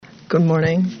Good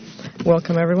morning.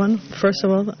 Welcome, everyone. First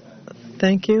of all,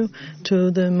 thank you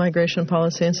to the Migration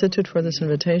Policy Institute for this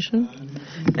invitation,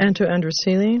 and to Andrew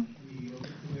Seeley,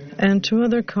 and to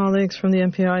other colleagues from the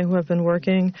MPI who have been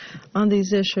working on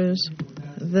these issues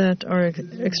that are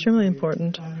extremely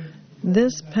important.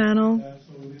 This panel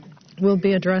will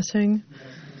be addressing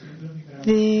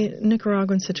the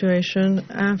Nicaraguan situation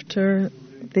after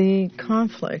the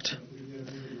conflict,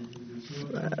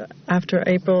 after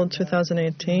April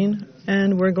 2018,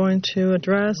 and we're going to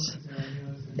address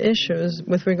issues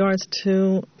with regards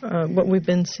to what we've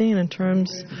been seeing in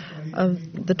terms of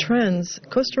the trends.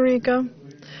 Costa Rica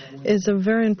is a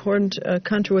very important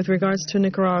country with regards to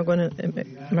Nicaraguan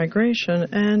migration,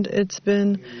 and it's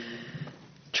been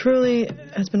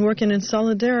has been working in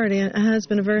solidarity and has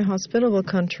been a very hospitable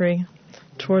country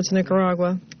towards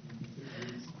Nicaragua.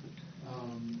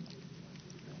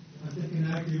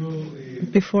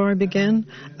 Before I begin,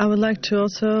 I would like to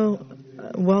also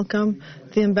welcome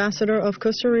the ambassador of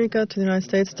Costa Rica to the United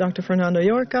States, Dr. Fernando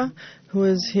Yorca, who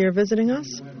is here visiting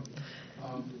us.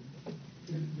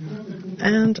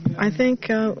 And I think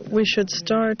we should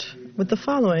start with the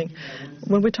following.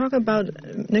 When we talk about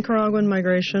Nicaraguan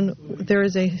migration, there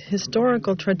is a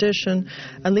historical tradition,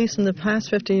 at least in the past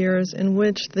 50 years, in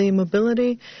which the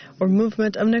mobility or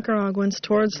movement of Nicaraguans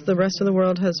towards the rest of the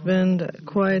world has been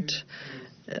quite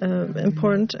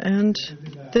important, and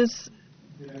this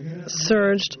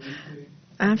surged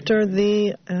after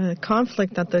the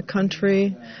conflict that the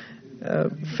country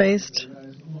faced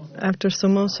after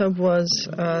Somoza was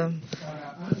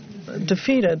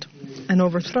defeated and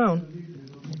overthrown.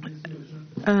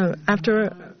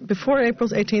 Before April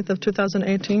 18th of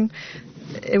 2018,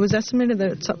 it was estimated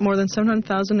that more than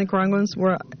 700,000 Nicaraguans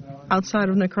were outside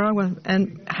of Nicaragua,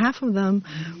 and half of them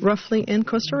roughly in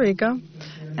Costa Rica,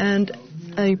 and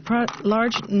a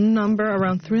large number,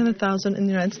 around 300,000 in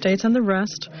the United States, and the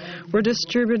rest were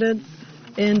distributed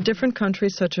in different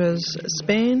countries such as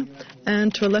Spain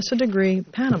and, to a lesser degree,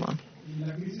 Panama.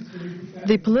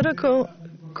 The political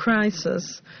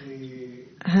crisis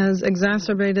has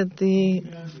exacerbated the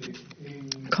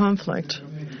conflict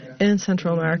in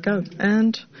Central America,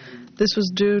 and this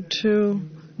was due to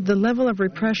the level of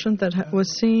repression that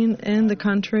was seen in the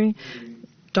country.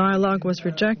 Dialogue was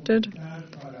rejected,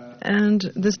 and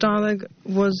this dialogue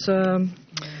was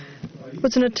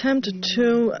an attempt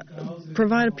to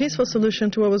provide a peaceful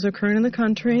solution to what was occurring in the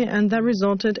country, and that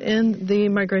resulted in the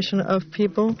migration of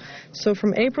people. So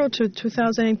from April to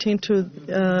 2018 to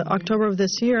October of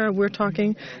this year, we're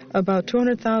talking about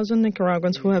 200,000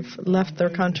 Nicaraguans who have left their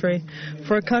country.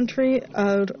 For a country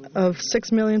of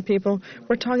 6 million people,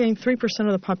 we're talking 3%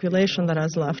 of the population that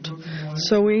has left.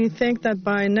 So we think that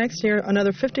by next year,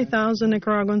 another 50,000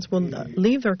 Nicaraguans will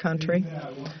leave their country.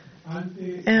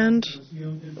 And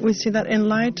we see that in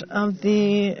light of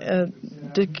the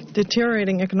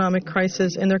deteriorating economic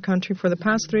crisis in their country for the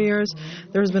past 3 years,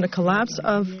 there has been a collapse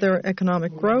of their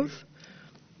economic growth.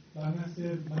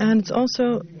 And it's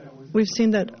also, we've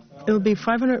seen that it will be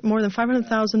more than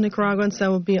 500,000 Nicaraguans that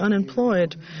will be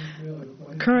unemployed.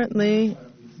 Currently,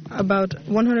 about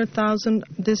 100,000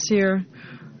 this year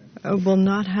will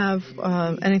not have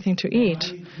anything to eat.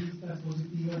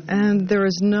 And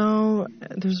there's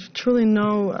truly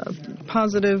no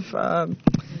positive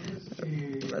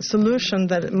solution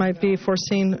that might be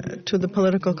foreseen to the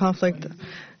political conflict.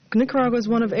 Nicaragua is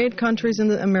one of 8 countries in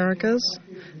the Americas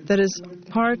that is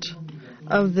part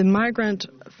of the migrant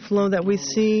flow that we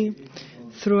see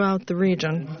throughout the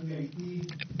region.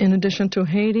 In addition to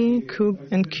Haiti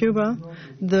and Cuba,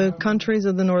 the countries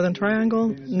of the Northern Triangle,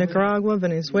 Nicaragua,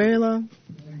 Venezuela,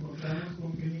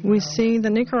 we see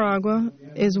that Nicaragua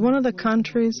is one of the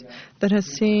countries that has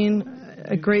seen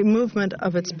a great movement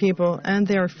of its people, and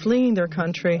they are fleeing their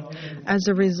country as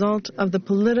a result of the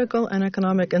political and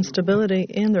economic instability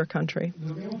in their country.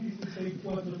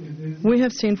 We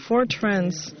have seen 4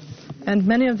 trends, and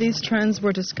many of these trends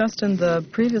were discussed in the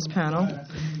previous panel,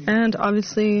 and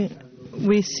obviously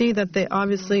we see that they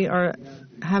obviously are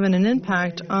having an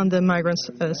impact on the migrants'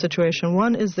 situation.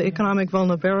 One is the economic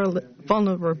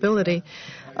vulnerability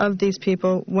of these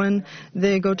people when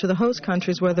they go to the host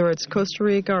countries, whether it's Costa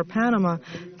Rica or Panama.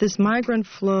 This migrant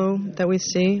flow that we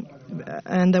see,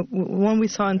 and the one we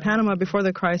saw in Panama before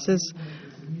the crisis,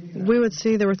 we would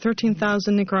see there were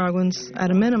 13,000 Nicaraguans at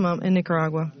a minimum in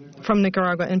Nicaragua, from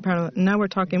Nicaragua in Panama. Now we're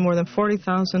talking more than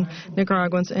 40,000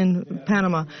 Nicaraguans in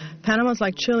Panama. Panama is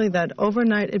like Chile, that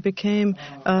overnight it became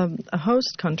a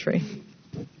host country.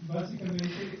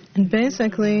 And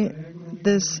basically,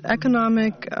 this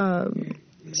economic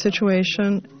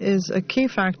situation is a key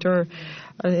factor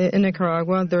in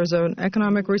Nicaragua. There's an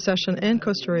economic recession in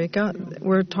Costa Rica.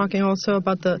 We're talking also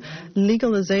about the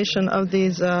legalization of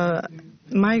these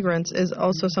migrants is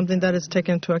also something that is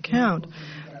taken into account.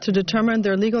 To determine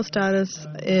their legal status,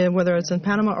 whether it's in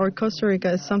Panama or Costa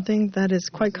Rica, is something that is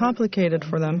quite complicated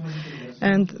for them.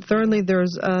 And thirdly,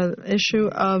 there's an issue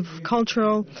of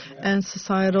cultural and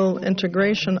societal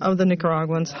integration of the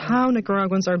Nicaraguans, how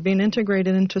Nicaraguans are being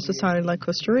integrated into a society like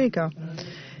Costa Rica.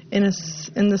 In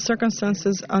the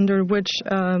circumstances under which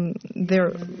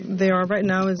they are right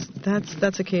now,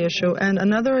 that's a key issue. And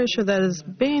another issue that is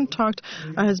being talked,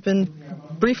 has been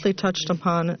briefly touched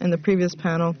upon in the previous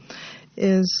panel,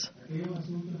 is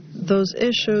those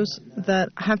issues that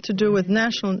have to do with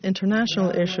national and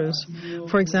international issues.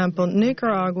 For example,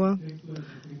 Nicaragua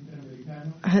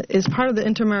is part of the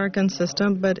inter-American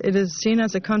system, but it is seen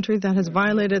as a country that has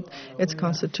violated its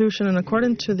constitution. And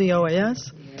according to the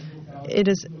OAS, it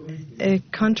is a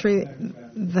country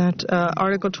that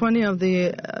Article 20 of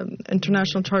the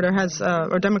International Charter has,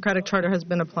 or Democratic Charter has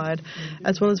been applied,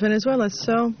 as well as Venezuela.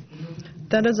 So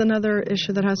that is another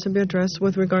issue that has to be addressed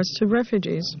with regards to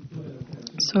refugees.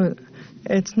 So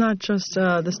it's not just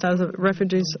the status of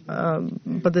refugees,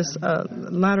 but this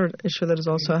latter issue that is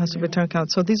also has to be taken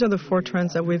account. So these are the four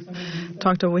trends that we've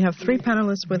talked about. We have three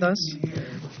panelists with us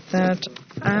that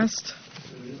asked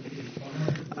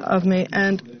of me,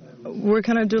 and we're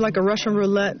going to do like a Russian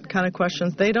roulette kind of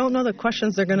questions. They don't know the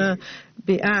questions they're going to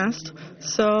be asked.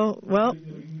 So, well,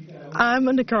 I'm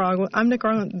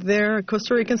Nicaraguan. They're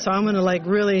Costa Rican, so I'm going to like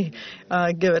really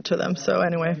give it to them. So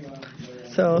anyway,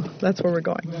 so that's where we're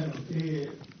going.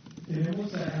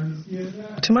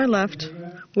 To my left,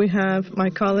 we have my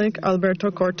colleague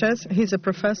Alberto Cortes. He's a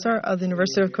professor at the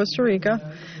University of Costa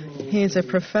Rica. He's a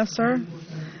professor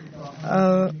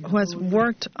who has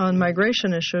worked on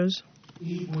migration issues,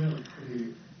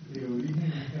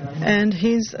 and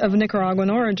he's of Nicaraguan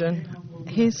origin.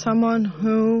 He's someone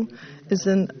who is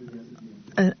an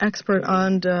expert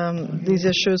on these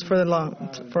issues for a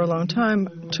long time.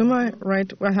 To my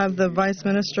right, I have the Vice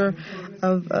Minister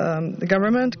of the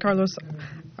government, Carlos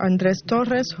Andrés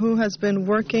Torres, who has been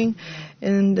working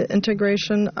in the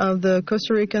integration of the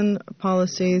Costa Rican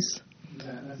policies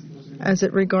as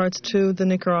it regards to the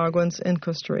Nicaraguans in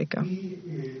Costa Rica.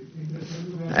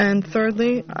 And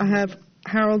thirdly, I have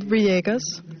Harold Villegas,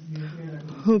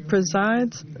 who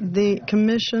presides the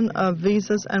Commission of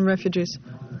Visas and Refugees.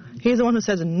 He's the one who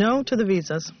says no to the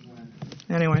visas.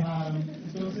 Anyway.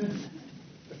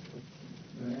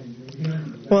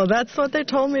 Well, that's what they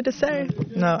told me to say.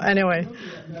 No, anyway.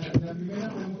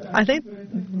 I think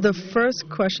the first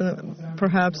question,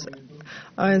 perhaps,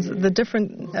 is the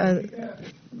different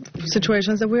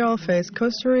situations that we all face.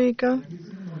 Costa Rica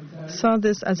saw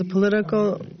this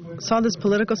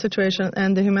political situation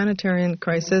and the humanitarian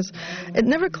crisis. It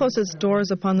never closed its doors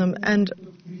upon them, and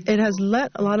it has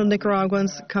let a lot of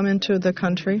Nicaraguans come into the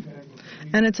country.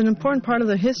 And it's an important part of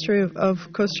the history of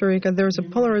Costa Rica. There's a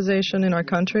polarization in our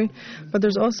country, but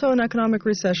there's also an economic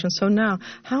recession. So now,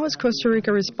 how is Costa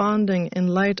Rica responding in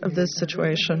light of this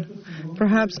situation?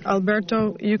 Perhaps,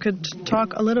 Alberto, you could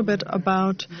talk a little bit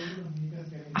about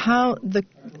how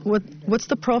what's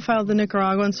the profile of the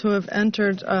Nicaraguans who have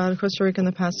entered Costa Rica in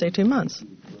the past 18 months?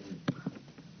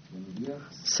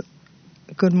 So,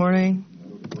 good morning.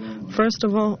 First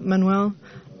of all, Manuel,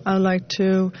 I'd like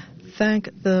to thank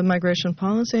the Migration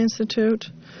Policy Institute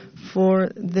for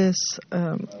this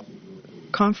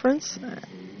conference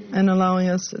and allowing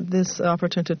us this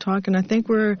opportunity to talk. And I think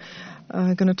we're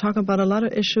going to talk about a lot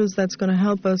of issues that's going to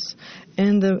help us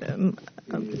in the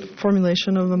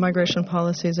formulation of migration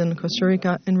policies in Costa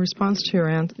Rica. In response to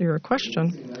your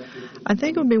question, I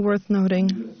think it would be worth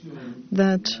noting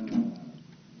that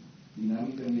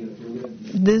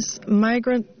this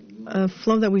migrant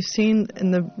flow that we've seen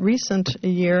in the recent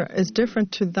year is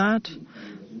different to that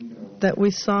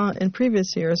we saw in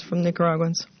previous years from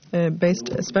Nicaraguans, based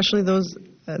especially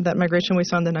that migration we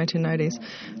saw in the 1990s.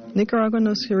 Nicaragua and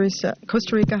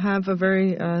Costa Rica have a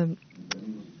very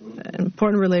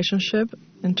important relationship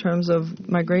in terms of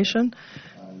migration.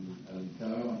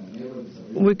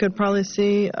 We could probably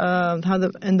see how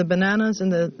in the bananas in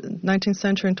the 19th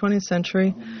century and 20th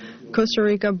century, Costa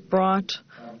Rica brought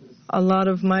a lot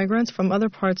of migrants from other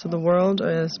parts of the world,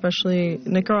 especially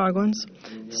Nicaraguans.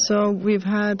 So we've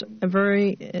had a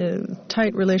very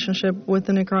tight relationship with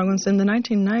the Nicaraguans. In the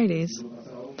 1990s,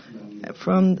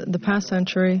 from the past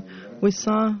century, we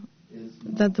saw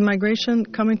that the migration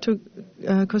coming to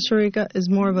Costa Rica is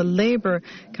more of a labor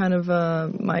kind of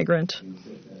migrant.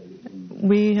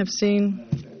 We have seen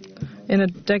in a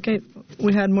decade,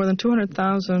 we had more than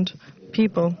 200,000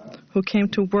 people who came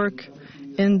to work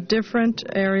in different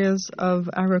areas of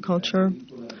agriculture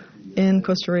in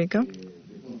Costa Rica,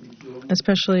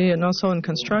 especially and also in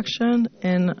construction,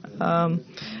 in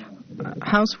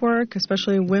housework,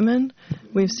 especially women.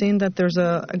 We've seen that there's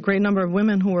a great number of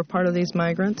women who were part of these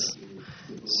migrants.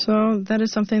 So that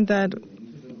is something that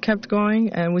kept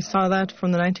going, and we saw that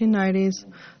from the 1990s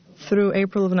through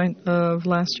April of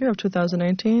last year, of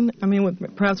 2018. I mean,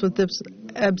 perhaps with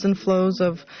ebbs and flows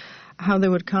of how they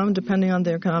would come, depending on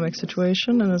the economic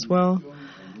situation, and as well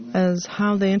as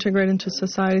how they integrate into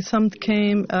society. Some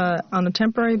came on a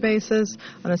temporary basis,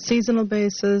 on a seasonal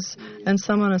basis, and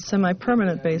some on a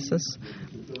semi-permanent basis.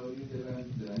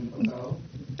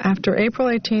 After April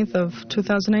 18th of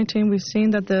 2018, we've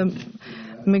seen that the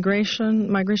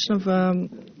migration of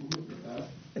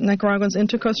Nicaraguans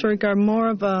into Costa Rica are more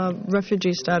of a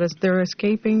refugee status. They're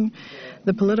escaping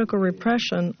the political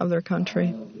repression of their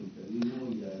country,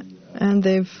 and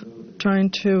they've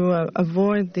trying to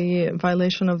avoid the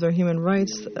violation of their human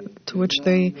rights to which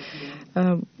they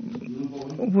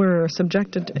were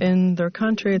subjected in their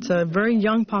country. It's a very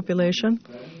young population,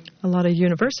 a lot of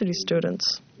university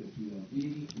students.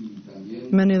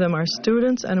 Many of them are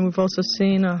students, and we've also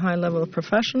seen a high level of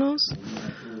professionals.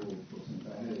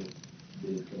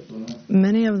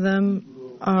 Many of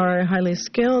them are highly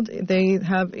skilled. They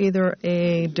have either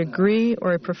a degree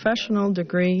or a professional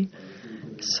degree.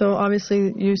 So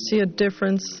obviously you see a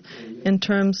difference in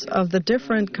terms of the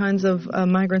different kinds of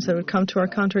migrants that would come to our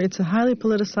country. It's a highly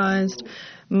politicized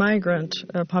migrant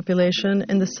population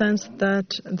in the sense that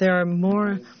there are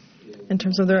more, in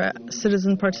terms of their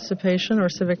citizen participation or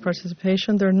civic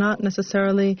participation, they're not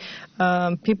necessarily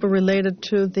people related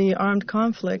to the armed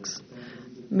conflicts,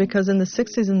 because in the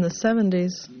 60s and the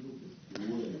 70s,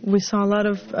 we saw a lot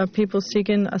of people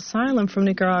seeking asylum from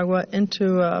Nicaragua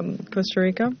into Costa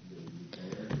Rica.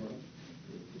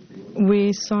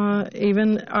 We saw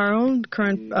even our own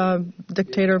current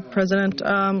dictator president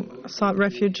sought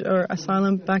refuge or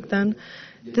asylum back then.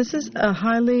 This is a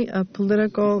highly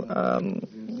political,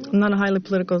 not a highly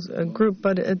political group,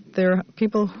 but there are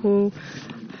people who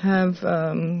have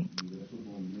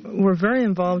were very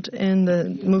involved in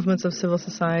the movements of civil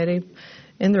society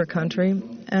in their country,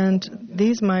 and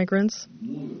these migrants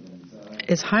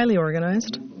is highly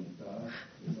organized.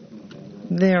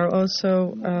 They are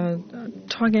also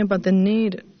talking about the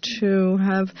need to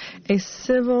have a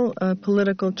civil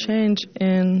political change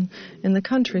in the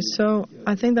country. So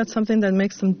I think that's something that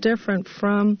makes them different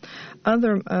from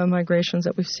other migrations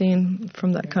that we've seen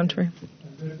from that country.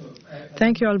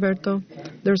 Thank you, Alberto.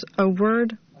 There's a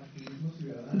word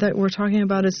that we're talking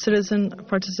about is citizen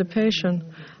participation.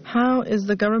 How is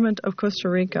the government of Costa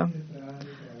Rica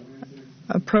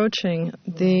approaching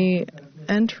the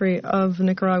entry of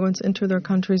Nicaraguans into their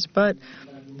countries, but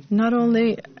not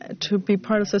only to be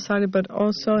part of society, but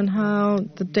also in how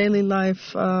the daily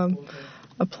life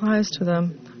applies to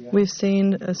them? We've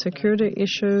seen security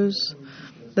issues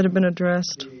that have been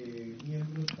addressed.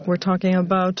 We're talking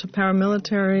about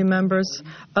paramilitary members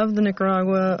of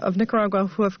Nicaragua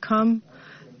who have come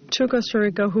to Costa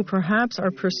Rica, who perhaps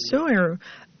are pursuing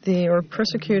or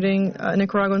persecuting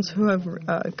Nicaraguans who have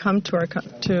come to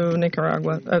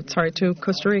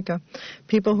Costa Rica,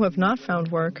 people who have not found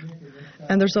work.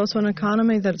 And there's also an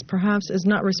economy that perhaps is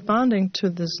not responding to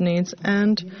these needs.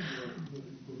 And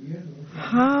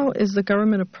how is the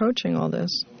government approaching all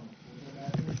this?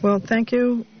 Well, thank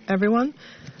you, everyone.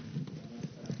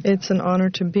 It's an honor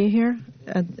to be here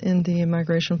in the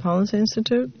Migration Policy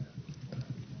Institute.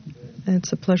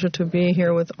 It's a pleasure to be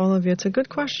here with all of you. It's a good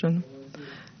question.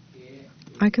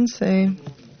 I can say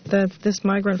that this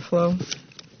migrant flow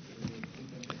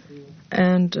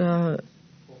and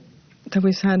that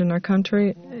we've had in our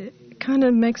country kind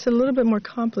of makes it a little bit more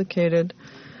complicated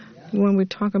when we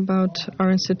talk about our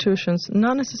institutions.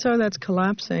 Not necessarily that's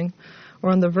collapsing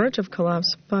or on the verge of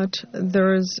collapse, but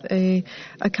there is a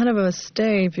kind of a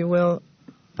stay, if you will,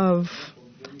 of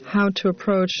how to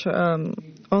approach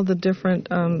all the different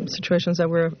situations that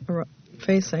we're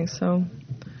facing. So,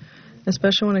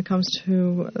 especially when it comes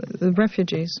to the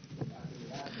refugees,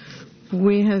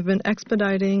 we have been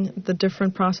expediting the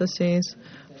different processes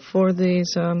for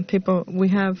these people. We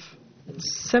have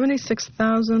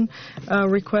 76,000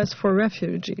 requests for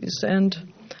refugees, and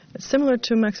similar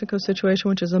to Mexico's situation,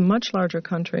 which is a much larger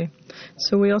country.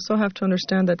 So we also have to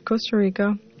understand that Costa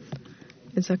Rica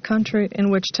is a country in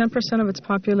which 10% of its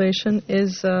population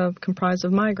is comprised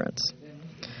of migrants.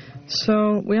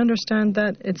 So we understand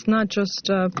that it's not just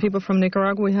people from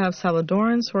Nicaragua. We have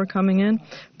Salvadorans who are coming in,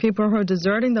 people who are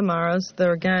deserting the Maras,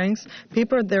 their gangs,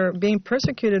 people they're being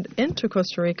persecuted into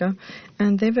Costa Rica,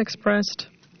 and they've expressed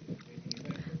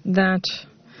that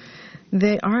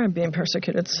they are being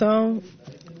persecuted. So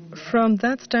from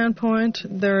that standpoint,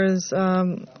 there is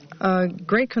a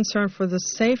great concern for the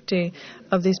safety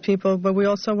of these people, but we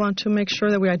also want to make sure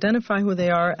that we identify who they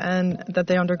are and that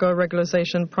they undergo a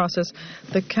regularization process.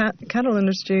 The cattle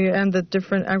industry and the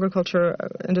different agriculture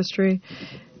industry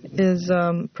is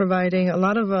providing a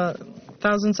lot of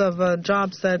thousands of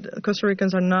jobs that Costa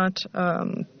Ricans are not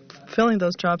filling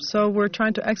those jobs. So we're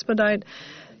trying to expedite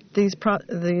these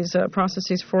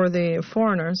processes for the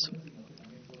foreigners,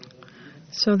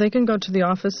 so they can go to the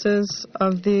offices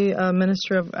of the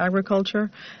Ministry of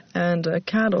Agriculture and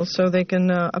Cattle, so they can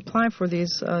apply for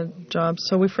these jobs.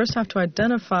 So we first have to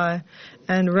identify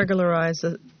and regularize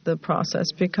the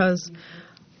process, because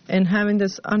in having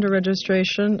this under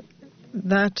registration,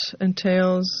 that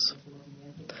entails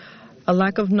a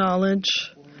lack of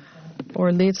knowledge,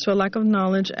 or leads to a lack of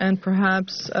knowledge, and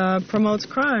perhaps promotes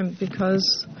crime,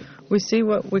 because we see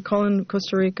what we call in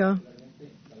Costa Rica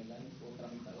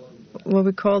what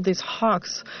we call these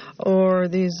hawks, or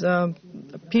these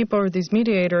people, or these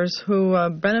mediators who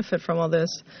benefit from all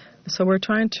this. So we're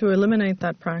trying to eliminate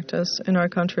that practice in our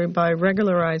country by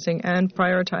regularizing and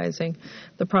prioritizing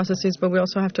the processes, but we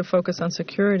also have to focus on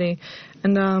security.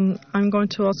 And I'm going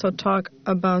to also talk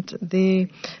about the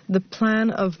plan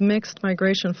of mixed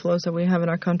migration flows that we have in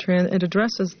our country, and it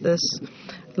addresses this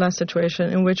last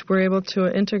situation in which we're able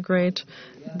to integrate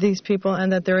these people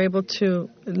and that they're able to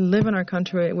live in our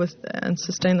country and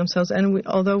sustain themselves. And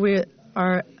although we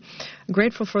are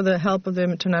grateful for the help of the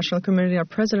international community, our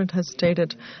president has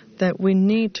stated that we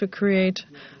need to create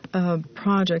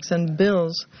projects and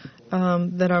bills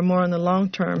that are more on the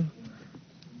long-term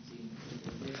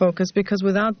focus, because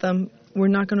without them, we're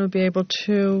not going to be able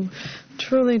to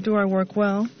truly do our work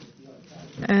well.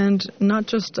 And not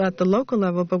just at the local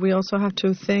level, but we also have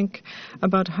to think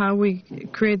about how we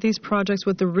create these projects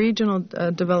with the regional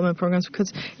development programs,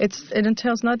 because it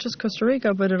entails not just Costa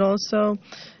Rica, but it also,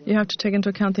 you have to take into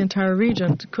account the entire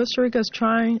region. Costa Rica is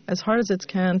trying as hard as it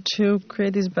can to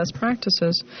create these best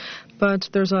practices, but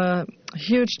there's a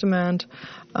huge demand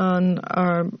on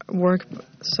our work.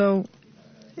 So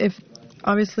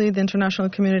obviously, the international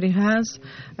community has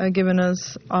given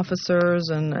us officers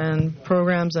and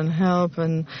programs and help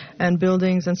and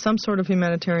buildings and some sort of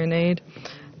humanitarian aid.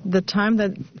 The time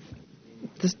that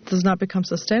this does not become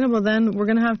sustainable, then we're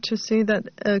going to have to see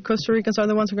that Costa Ricans are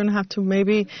the ones who are going to have to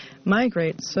maybe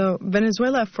migrate. So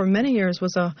Venezuela, for many years,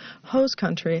 was a host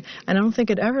country, and I don't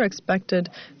think it ever expected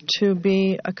to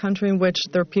be a country in which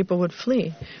their people would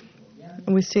flee.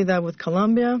 And we see that with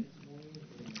Colombia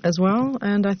as well,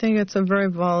 and I think it's a very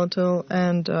volatile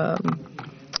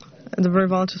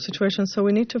situation. So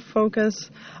we need to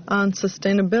focus on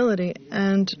sustainability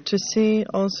and to see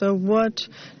also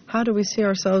how do we see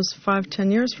ourselves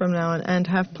 5-10 years from now, and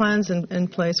have plans in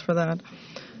place for that.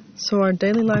 So our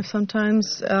daily life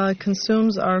sometimes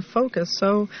consumes our focus.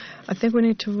 So I think we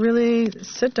need to really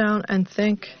sit down and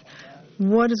think,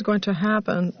 what is going to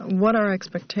happen? What are our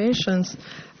expectations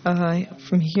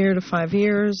from here to 5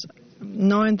 years?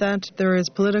 Knowing that there is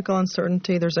political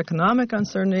uncertainty, there's economic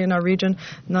uncertainty in our region,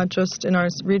 not just in our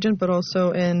region, but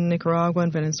also in Nicaragua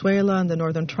and Venezuela and the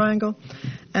Northern Triangle.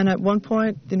 And at one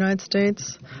point, the United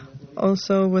States,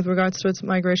 also with regards to its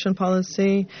migration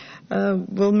policy,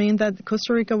 will mean that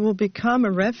Costa Rica will become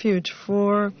a refuge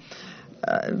for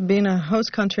being a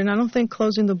host country. And I don't think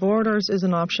closing the borders is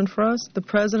an option for us. The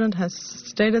president has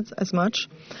stated as much.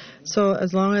 So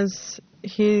as long as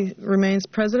he remains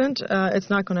president, it's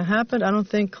not going to happen. I don't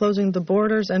think closing the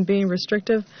borders and being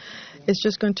restrictive is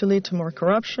just going to lead to more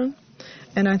corruption.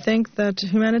 And I think that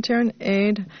humanitarian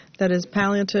aid that is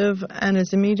palliative and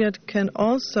is immediate can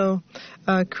also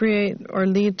create or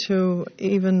lead to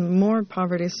even more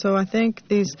poverty. So I think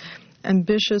these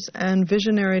ambitious and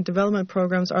visionary development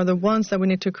programs are the ones that we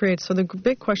need to create. So the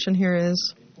big question here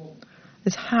is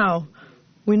how.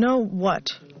 We know what,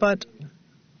 but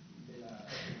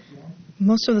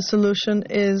most of the solution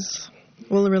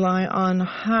will rely on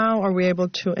how are we able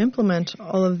to implement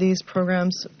all of these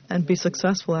programs and be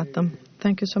successful at them.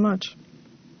 Thank you so much.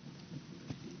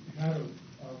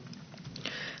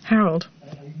 Harold,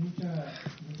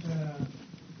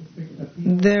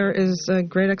 there is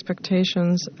great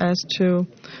expectations as to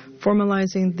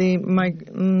formalizing the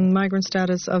migrant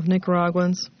status of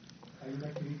Nicaraguans.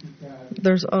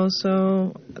 There's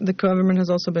also, the government has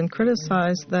also been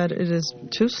criticized that it is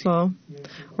too slow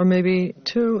or maybe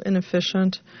too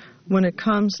inefficient when it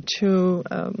comes to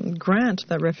grant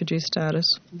that refugee status.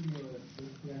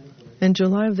 In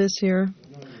July of this year,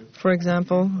 for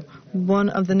example, one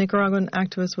of the Nicaraguan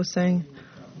activists was saying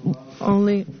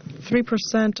only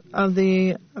 3% of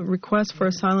the requests for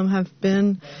asylum have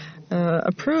been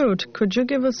approved. Could you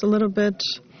give us a little bit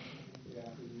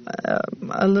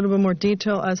more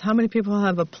detail as how many people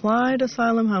have applied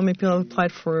asylum, how many people have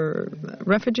applied for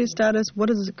refugee status? What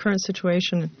is the current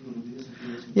situation?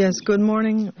 Yes, good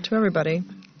morning to everybody.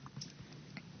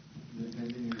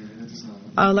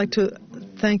 I would like to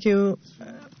thank you,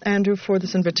 Andrew, for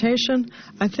this invitation.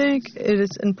 I think it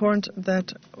is important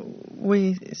that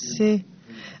we see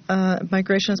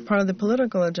migration as part of the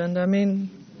political agenda.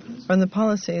 On the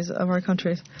policies of our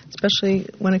countries, especially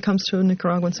when it comes to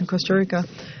Nicaraguans and Costa Rica.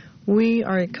 We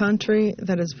are a country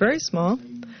that is very small,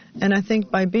 and I think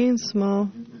by being small,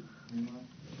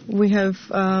 we have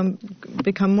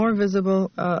become more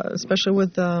visible, especially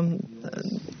with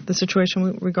the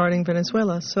situation regarding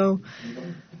Venezuela. So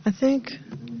I think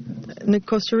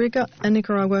Costa Rica and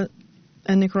Nicaragua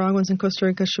and Nicaraguans in Costa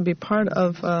Rica should be part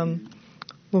of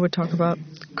what we talk about.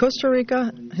 Costa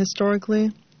Rica,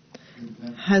 historically,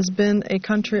 has been a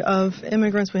country of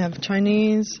immigrants. We have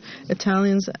Chinese,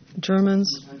 Italians,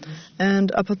 Germans,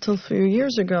 and up until a few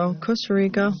years ago, Costa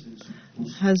Rica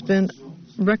has been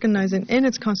recognizing in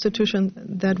its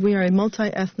constitution that we are a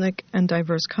multi-ethnic and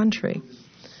diverse country.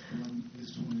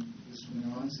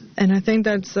 And I think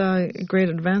that's a great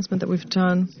advancement that we've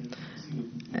done,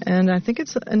 and I think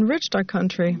it's enriched our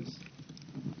country.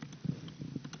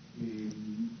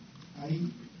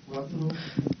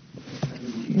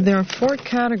 There are 4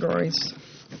 categories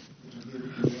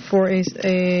for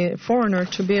a foreigner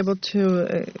to be able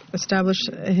to establish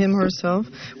him or herself.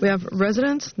 We have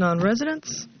residents,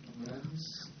 non-residents,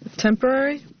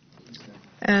 temporary,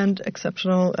 and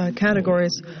exceptional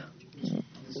categories.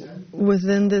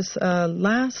 Within this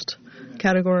last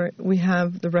category, we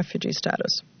have the refugee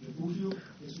status.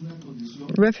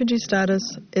 Refugee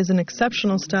status is an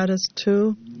exceptional status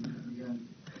to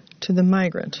the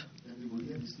migrant.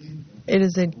 It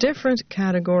is a different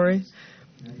category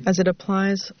as it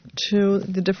applies to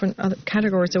the different other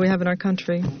categories that we have in our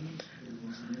country.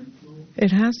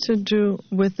 It has to do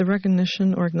with the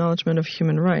recognition or acknowledgement of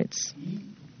human rights.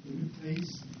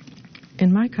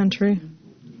 In my country,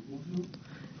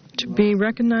 to be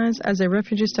recognized as a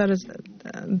refugee status,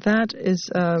 that is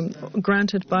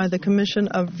granted by the Commission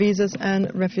of Visas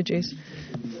and Refugees,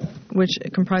 which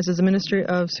comprises the Ministry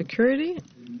of Security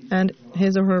and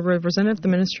his or her representative, the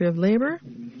Ministry of Labor,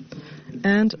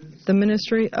 and the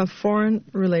Ministry of Foreign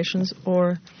Relations,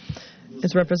 or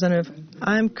its representative.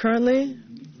 I am currently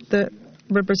the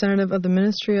representative of the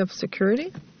Ministry of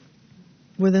Security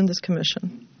within this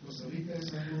commission.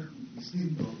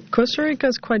 Costa Rica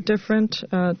is quite different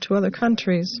to other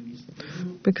countries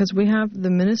because we have the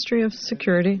Ministry of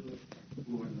Security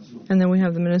and then we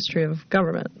have the Ministry of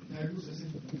Government.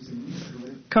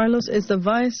 Carlos is the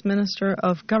Vice Minister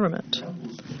of Government,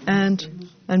 and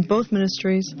both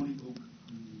ministries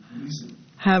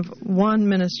have one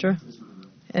minister,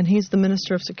 and he's the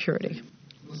Minister of Security.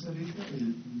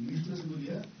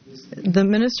 The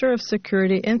Minister of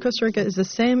Security in Costa Rica is the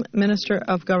same Minister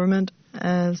of Government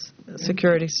as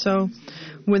Security. So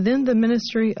within the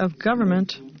Ministry of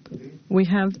Government, we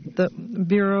have the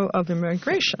Bureau of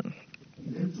Immigration.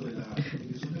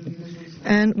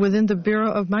 And within the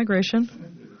Bureau of Migration,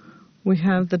 we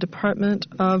have the Department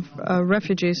of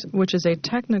Refugees, which is a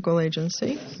technical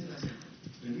agency,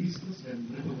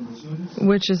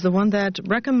 which is the one that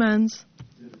recommends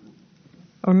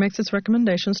or makes its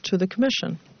recommendations to the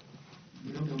Commission.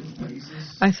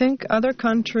 I think other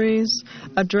countries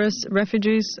address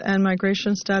refugees and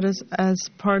migration status as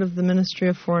part of the Ministry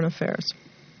of Foreign Affairs.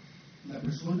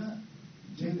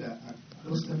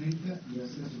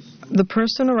 The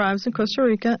person arrives in Costa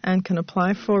Rica and can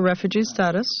apply for refugee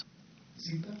status.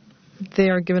 They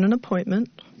are given an appointment,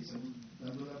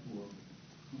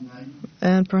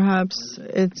 and perhaps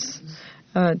it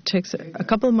takes a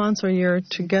couple of months or a year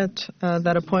to get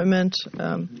that appointment.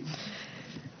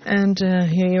 And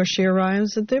he or she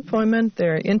arrives at the appointment.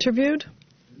 They're interviewed,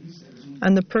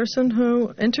 and the person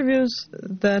who interviews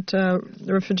that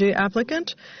refugee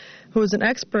applicant, who is an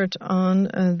expert on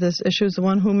this issue, is the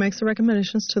one who makes the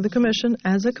recommendations to the Commission.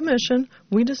 As a Commission,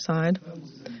 we decide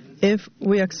if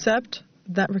we accept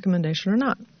that recommendation or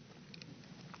not.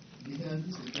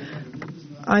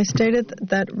 I stated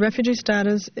that refugee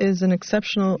status is an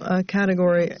exceptional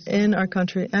category in our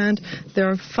country, and there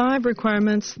are 5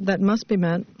 requirements that must be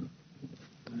met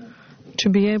to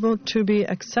be able to be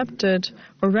accepted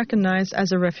or recognized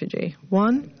as a refugee.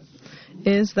 One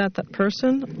is that the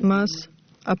person must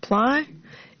apply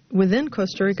within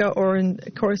Costa Rica or in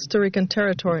Costa Rican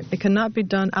territory. It cannot be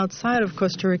done outside of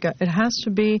Costa Rica. It has to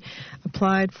be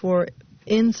applied for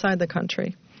inside the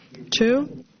country.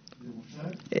 2,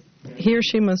 he or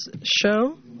she must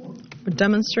show or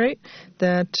demonstrate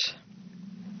that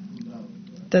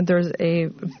there's a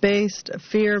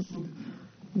fear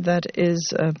that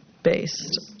is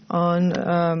based on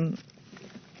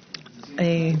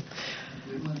a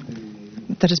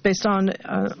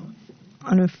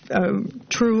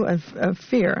true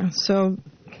fear. So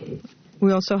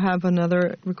we also have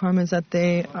another requirement that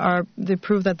they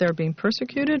prove that they're being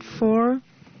persecuted for.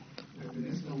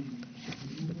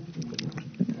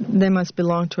 They must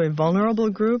belong to a vulnerable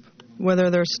group, whether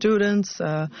they're students,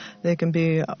 they can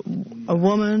be a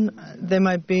woman, they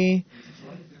might be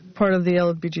part of the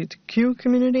LGBTQ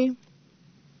community.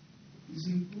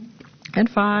 And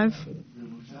 5,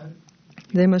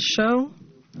 they must show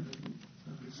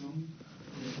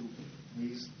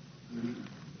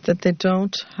that they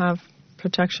don't have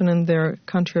protection in their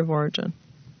country of origin.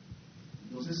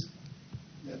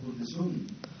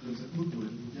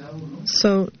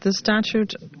 So the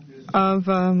statute of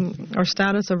or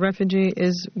status of refugee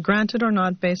is granted or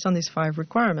not based on these 5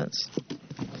 requirements.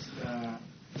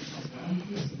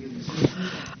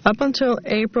 Up until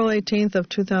April 18th of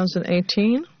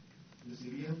 2018,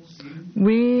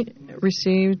 we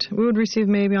would receive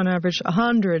maybe on average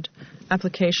 100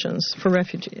 applications for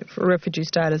refugee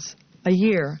status a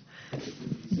year.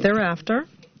 Thereafter,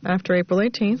 after April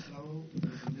 18th,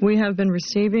 we have been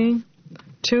receiving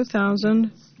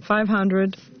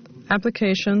 2,500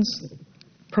 applications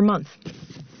per month.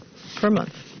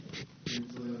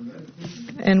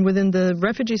 And within the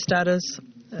refugee status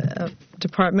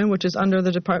department, which is under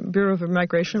the Bureau of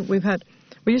Immigration, we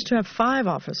used to have 5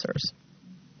 officers,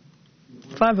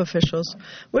 5 officials,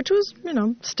 which was,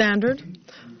 standard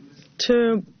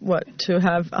to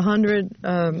have 100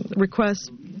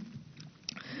 requests.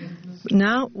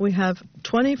 Now we have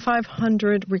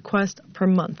 2,500 requests per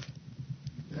month.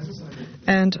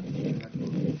 And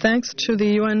thanks to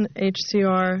the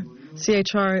UNHCR,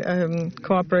 CHR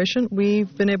cooperation,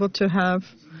 we've been able to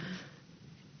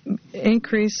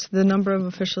increase the number of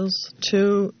officials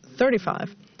to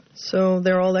 35. So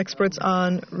they're all experts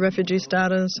on refugee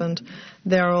status, and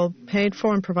they're all paid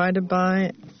for and provided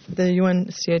by the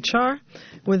UNCHR.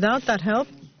 Without that help,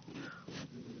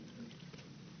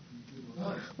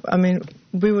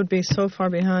 we would be so far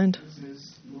behind.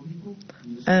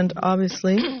 And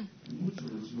obviously,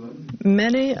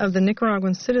 many of the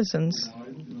Nicaraguan citizens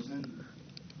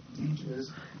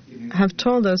have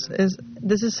told us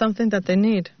this is something that they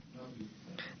need.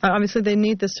 Obviously, they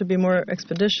need this to be more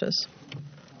expeditious.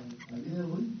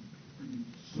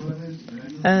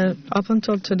 Up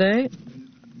until today,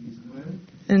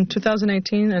 in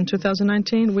 2018 and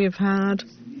 2019, we've had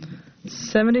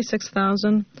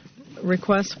 76,000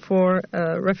 requests for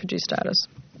refugee status.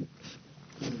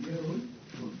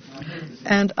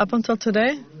 And up until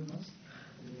today,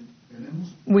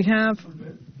 we have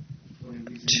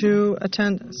to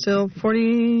attend still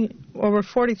over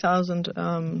 40,000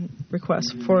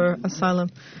 requests for asylum,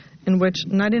 in which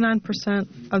 99%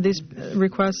 of these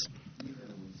requests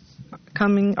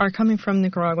are coming from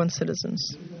Nicaraguan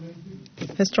citizens.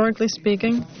 Historically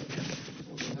speaking,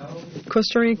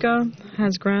 Costa Rica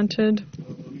has granted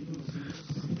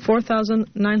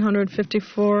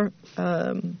 4,954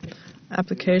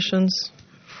 applications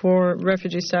for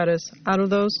refugee status. Out of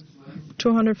those,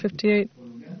 258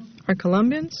 are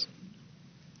Colombians,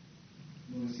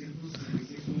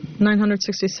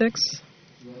 966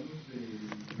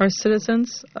 are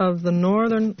citizens of the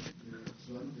northern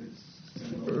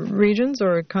regions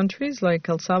or countries like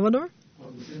El Salvador,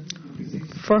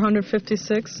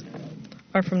 456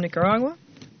 are from Nicaragua,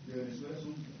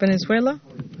 Venezuela,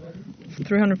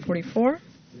 344,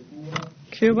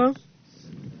 Cuba,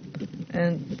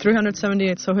 and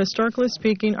 378. So historically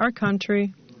speaking, our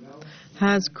country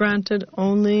has granted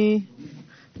only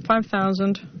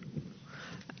 5,000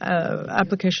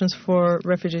 applications for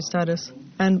refugee status,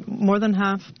 and more than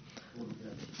half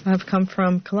have come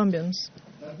from Colombians.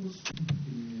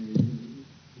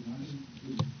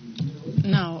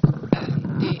 Now,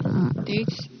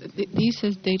 this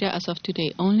is data as of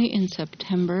today. Only in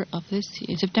September of this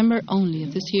year. September only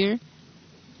of this year.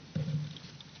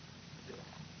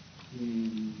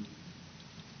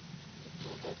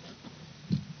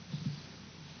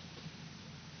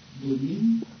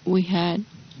 We had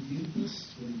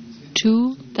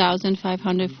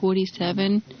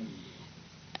 2,547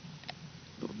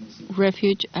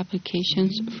 refuge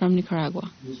applications from Nicaragua.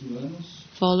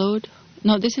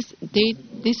 This is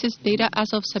data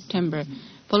as of September,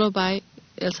 followed by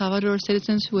El Salvador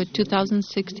citizens with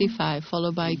 2,065,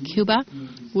 followed by Cuba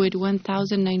with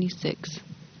 1,096.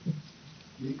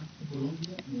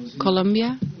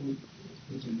 Colombia,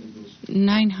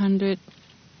 900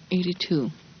 182.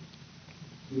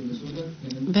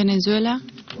 Venezuela,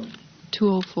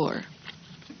 204.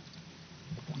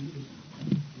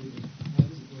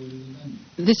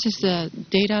 This is the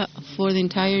data for the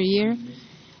entire year,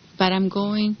 but I'm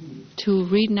going to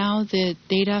read now the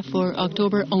data for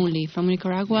October only. From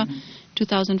Nicaragua,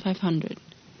 2,500.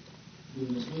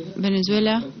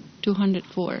 Venezuela,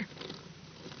 204.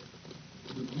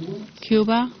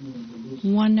 Cuba,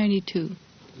 192.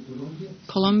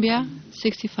 Colombia,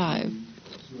 65.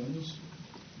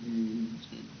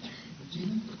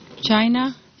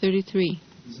 China, 33.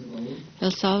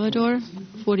 El Salvador,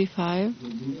 45.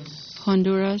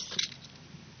 Honduras,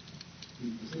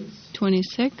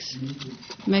 26.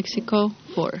 Mexico,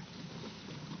 4.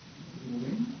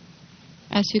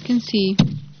 As you can see,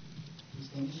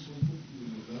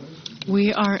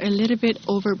 we are a little bit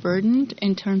overburdened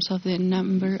in terms of the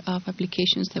number of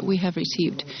applications that we have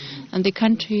received. And the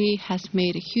country has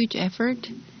made a huge effort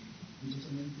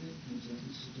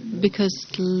because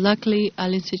luckily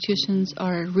all institutions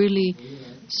are really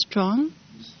strong,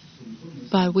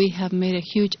 but we have made a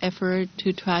huge effort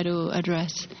to try to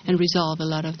address and resolve a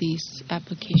lot of these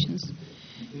applications.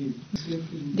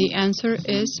 The answer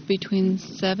is between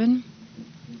 7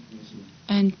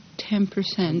 and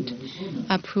 10%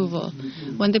 approval.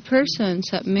 When the person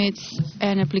submits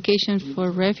an application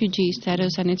for refugee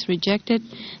status and it's rejected,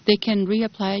 they can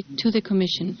reapply to the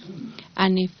Commission.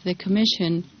 And if the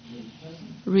Commission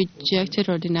rejects it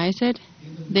or denies it,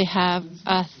 they have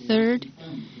a third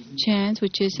chance,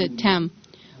 which is a TAM,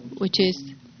 which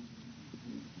is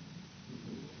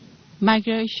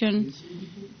Migration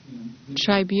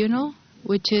Tribunal,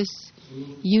 which is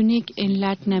unique in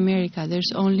Latin America.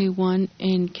 There's only one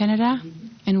in Canada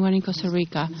and one in Costa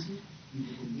Rica.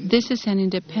 This is an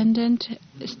independent,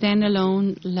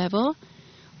 standalone level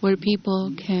where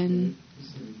people can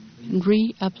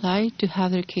reapply to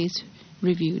have their case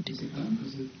reviewed.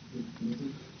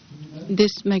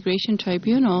 This Migration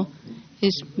Tribunal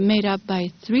is made up by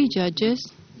 3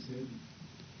 judges.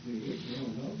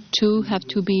 2 have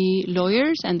to be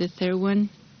lawyers, and the third one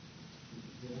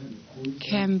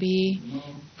can be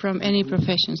from any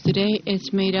professions. Today,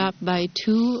 it's made up by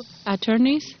 2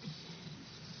 attorneys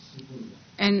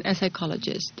and a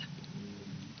psychologist.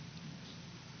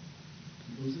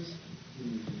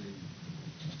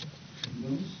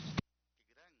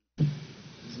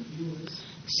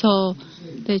 So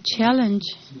the challenge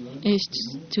is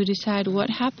to decide what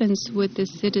happens with the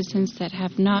citizens that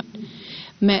have not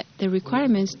met the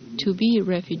requirements to be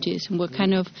refugees and what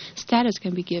kind of status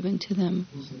can be given to them.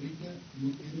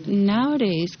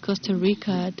 Nowadays, Costa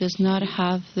Rica does not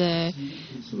have the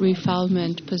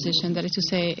refoulement position. That is to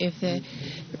say, if the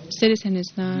citizen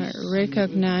is not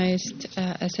recognized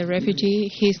as a refugee,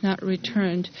 he is not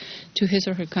returned to his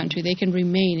or her country. They can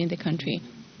remain in the country.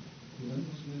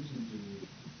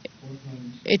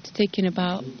 It's taken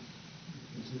about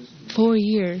 4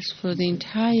 years for the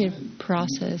entire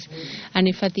process, and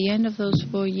if at the end of those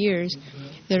 4 years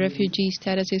the refugee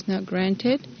status is not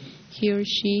granted, he or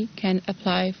she can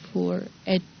apply for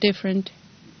a different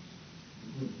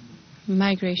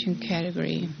migration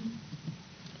category.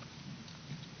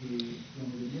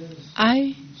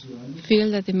 I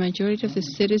feel that the majority of the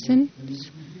citizens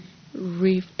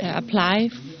apply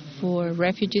for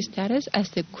refugee status as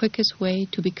the quickest way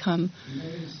to become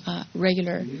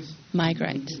regular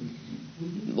migrants.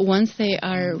 Once they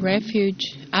are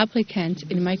refugee applicants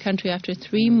in my country, after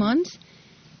 3 months,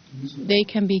 they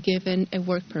can be given a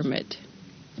work permit.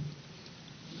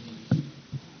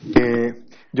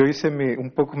 Yo hice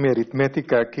un poco mi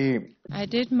aritmética aquí. I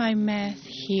did my math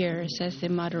here, says the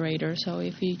moderator. So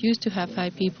if you used to have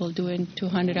 5 people doing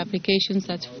 200 applications,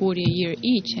 that's 40 a year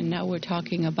each, and now we're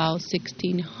talking about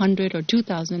 1,600 or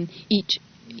 2,000 each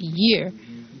year.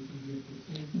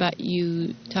 But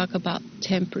you talk about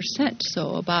 10%,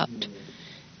 so about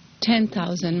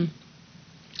 10,000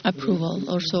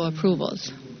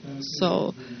 approvals.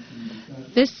 So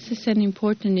this is an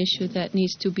important issue that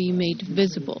needs to be made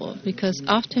visible, because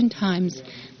oftentimes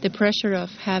the pressure of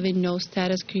having no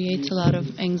status creates a lot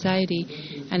of anxiety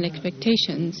and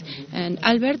expectations. And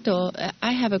Alberto,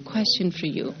 I have a question for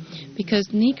you,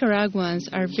 because Nicaraguans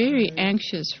are very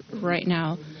anxious right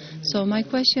now. So my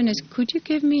question is, could you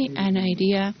give me an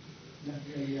idea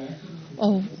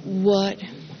of what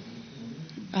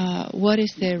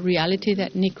is the reality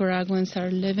that Nicaraguans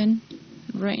are living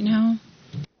right now?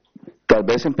 Tal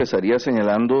vez empezaría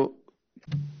señalando.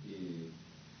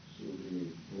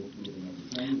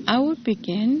 I would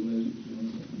begin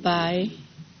by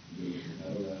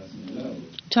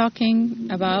talking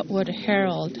about what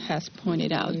Harold has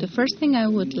pointed out. The first thing I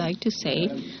would like to say,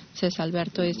 says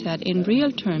Alberto, is that in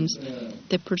real terms,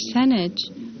 the percentage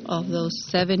of those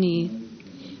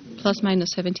plus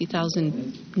minus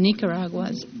 70,000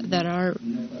 Nicaraguans that are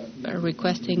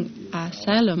requesting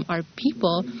asylum are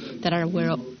people that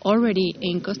were already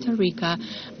in Costa Rica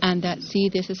and that see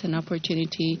this as an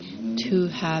opportunity to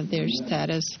have their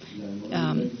status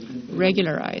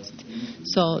regularized.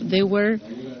 So they were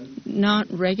not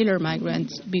regular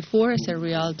migrants before as a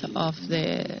result of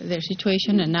their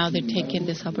situation, and now they're taking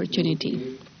this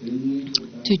opportunity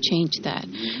to change that.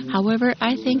 However,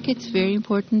 I think it's very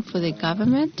important for the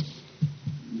government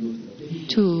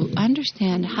to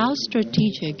understand how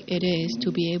strategic it is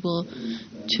to be able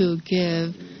to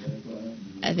give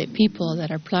the people that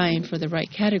are applying for the right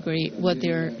category what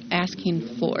they're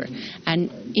asking for. And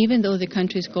even though the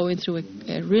country is going through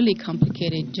a really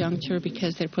complicated juncture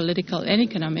because their political and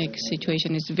economic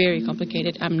situation is very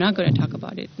complicated, I'm not going to talk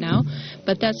about it now,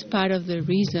 but that's part of the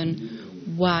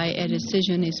reason why a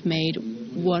decision is made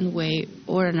one way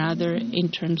or another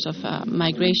in terms of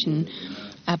migration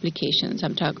applications.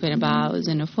 I'm talking about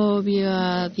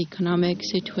xenophobia, the economic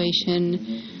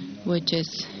situation, which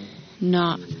is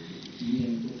not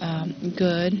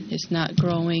good, it's not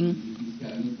growing,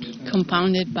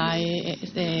 compounded by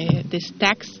this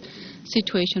tax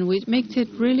situation, which makes it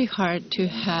really hard to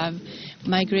have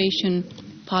migration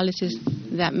policies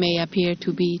that may appear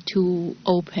to be too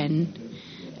open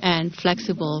and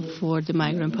flexible for the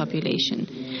migrant population.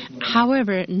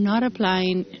 However, not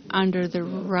applying under the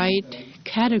right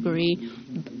category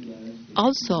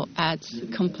also adds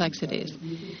complexities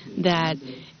that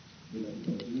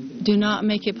do not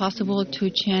make it possible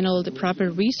to channel the proper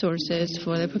resources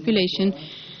for the population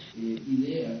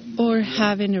or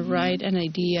having a right and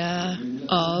idea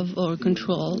of or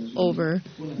control over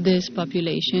this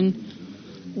population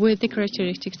with the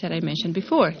characteristics that I mentioned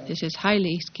before. This is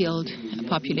highly skilled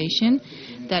population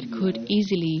that could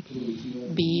easily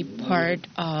be part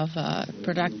of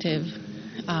productive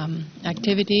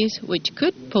activities, which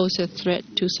could pose a threat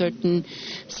to certain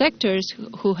sectors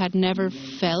who had never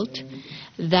felt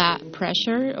that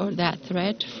pressure or that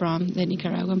threat from the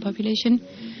Nicaraguan population,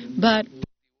 but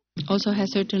also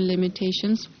has certain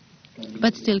limitations,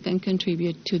 but still can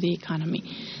contribute to the economy.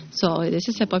 So this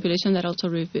is a population that also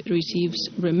receives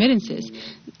remittances.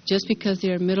 Just because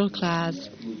they are middle class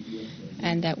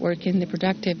and that work in the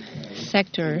productive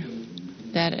sector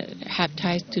that have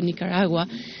ties to Nicaragua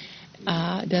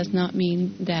does not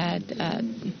mean that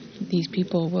these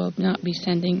people will not be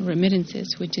sending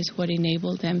remittances, which is what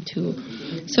enabled them to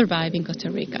survive in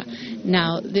Costa Rica.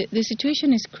 Now, the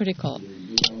situation is critical.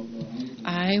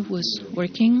 I was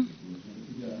working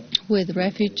with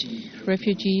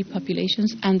refugee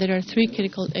populations, and there are three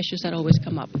critical issues that always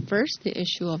come up. First, the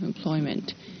issue of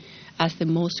employment as the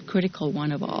most critical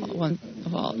one of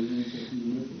all,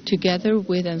 together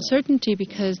with uncertainty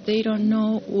because they don't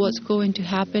know what's going to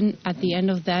happen at the end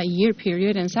of that year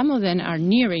period, and some of them are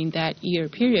nearing that year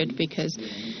period because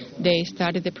they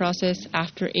started the process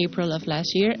after April of last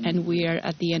year, and we are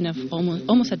at the end of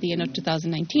almost at the end of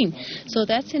 2019. So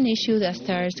that's an issue that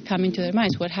starts coming to their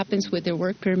minds. What happens with their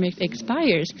work permit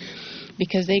expires?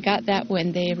 Because they got that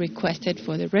when they requested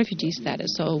for the refugee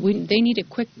status. So they need a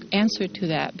quick answer to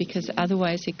that because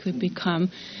otherwise it could become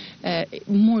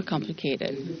more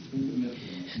complicated.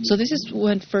 So this is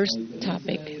one first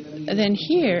topic. Then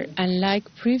here, unlike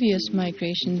previous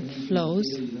migration flows,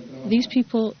 these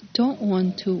people don't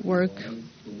want to work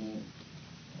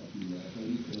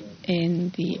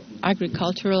in the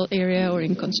agricultural area or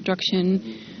in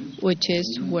construction, which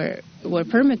is where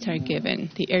permits are given,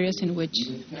 the areas in which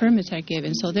permits are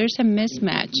given. So there's a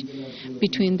mismatch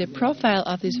between the profile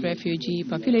of this refugee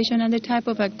population and the type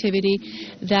of activity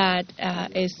that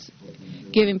is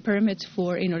given permits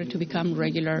for in order to become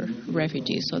regular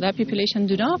refugees. So that population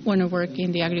do not want to work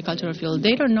in the agricultural field.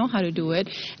 They don't know how to do it.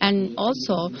 And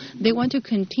also, they want to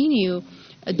continue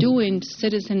doing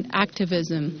citizen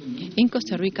activism. In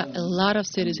Costa Rica, a lot of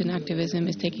citizen activism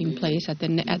is taking place at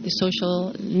the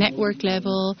social network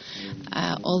level,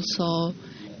 also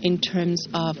in terms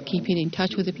of keeping in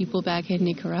touch with the people back in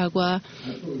Nicaragua.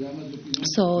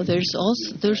 So there's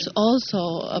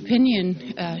also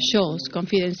opinion shows,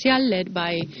 Confidencial, led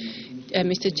by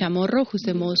Mr. Chamorro, who's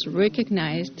the most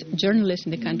recognized journalist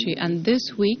in the country. And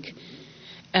this week,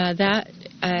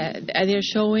 they're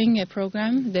showing a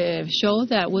program, the show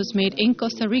that was made in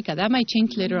Costa Rica. That might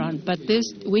change later on, but this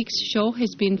week's show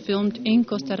has been filmed in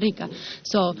Costa Rica.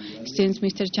 So since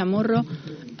Mr. Chamorro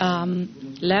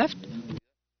left,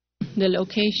 the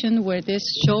location where this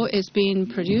show is being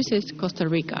produced is Costa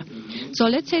Rica. So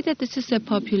let's say that this is a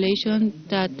population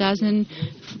that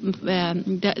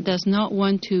does not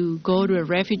want to go to a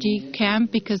refugee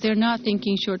camp because they're not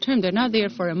thinking short term. They're not there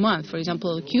for a month. For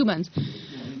example, Cubans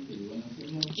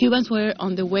were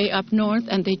on the way up north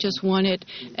and they just wanted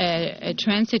a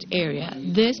transit area.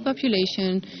 This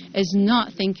population is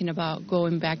not thinking about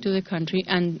going back to the country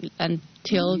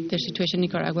until the situation in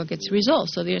Nicaragua gets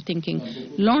resolved. So they're thinking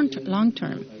long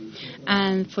term.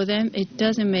 And for them, it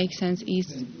doesn't make sense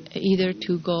either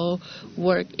to go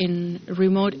work in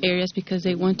remote areas because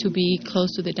they want to be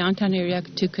close to the downtown area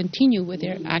to continue with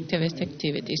their activist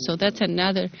activities. So that's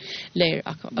another layer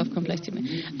of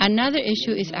complexity. Another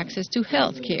issue is access to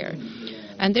health care.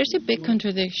 And there's a big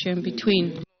contradiction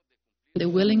between the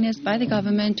willingness by the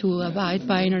government to abide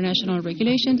by international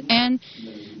regulations and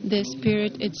the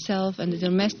spirit itself and the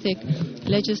domestic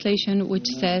legislation which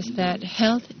says that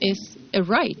health is a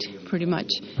right, pretty much,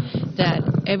 that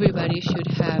everybody should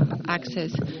have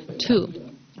access to.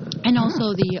 And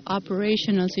also the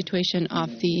operational situation of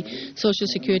the Social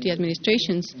Security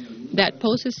administrations that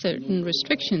poses certain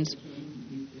restrictions,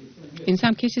 in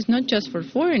some cases not just for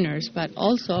foreigners, but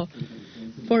also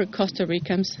for Costa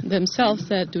Ricans themselves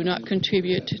that do not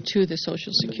contribute to the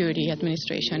Social Security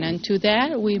administration. And to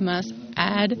that we must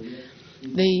add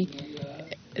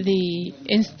the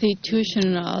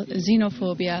institutional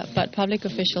xenophobia, but public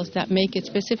officials that make it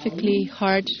specifically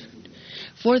hard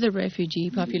for the refugee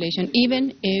population,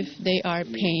 even if they are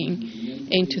paying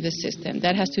into the system.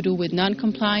 That has to do with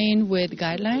non-complying with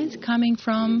guidelines coming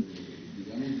from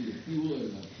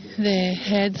the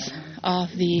heads of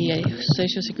the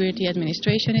Social Security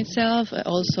Administration itself,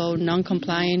 also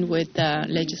non-complying with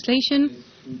legislation.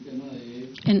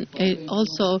 And it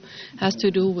also has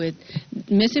to do with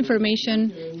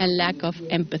misinformation and lack of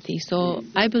empathy. So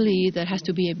I believe there has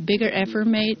to be a bigger effort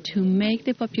made to make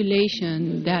the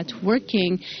population that's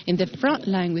working in the front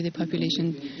line with the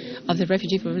population of the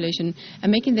refugee population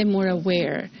and making them more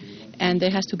aware. And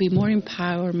there has to be more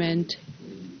empowerment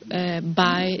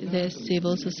by the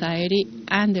civil society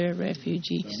and the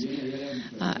refugees.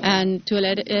 And to a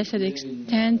lesser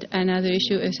extent, another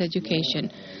issue is education.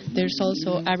 There's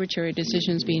also arbitrary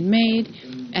decisions being made,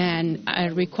 and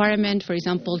a requirement, for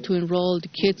example, to enroll the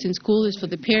kids in school is for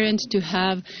the parents to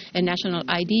have a national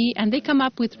ID, and they come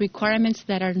up with requirements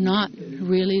that are not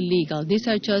really legal. These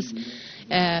are just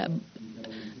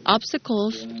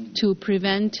obstacles to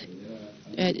prevent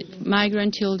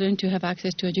migrant children to have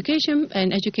access to education,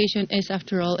 and education is,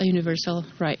 after all, a universal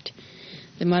right.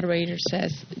 The moderator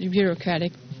says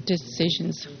bureaucratic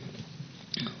decisions.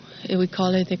 We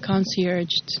call it the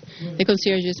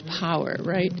concierge's power,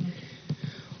 right?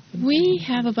 We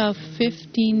have about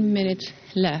 15 minutes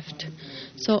left,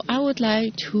 so I would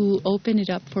like to open it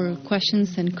up for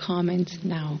questions and comments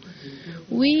now.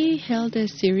 We held a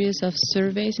series of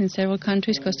surveys in several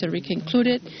countries, Costa Rica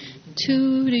included,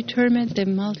 to determine the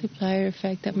multiplier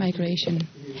effect that migration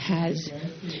has.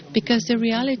 Because the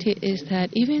reality is that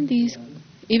even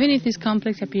if these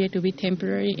conflicts appear to be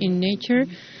temporary in nature,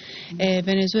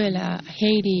 Venezuela,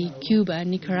 Haiti, Cuba,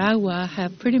 Nicaragua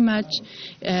have pretty much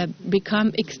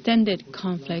become extended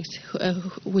conflicts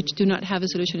which do not have a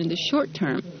solution in the short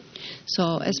term.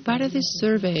 So as part of this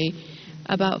survey,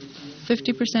 about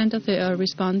 50% of the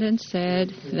respondents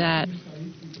said that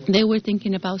they were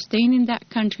thinking about staying in that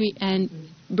country and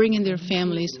bringing their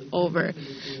families over.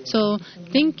 So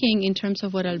thinking in terms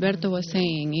of what Alberto was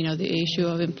saying, the issue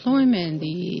of employment,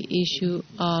 the issue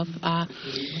of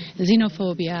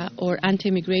xenophobia or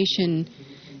anti-immigration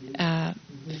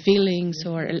feelings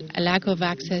or a lack of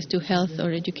access to health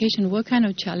or education, what kind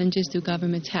of challenges do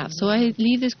governments have? So I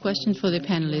leave this question for the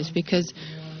panelists because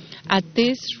at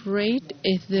this rate,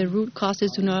 if the root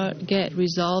causes do not get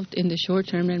resolved in the short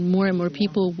term and more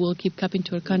people will keep coming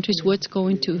to our countries, what's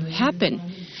going to happen?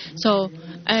 So,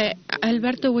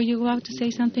 Alberto, were you about to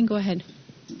say something? Go ahead.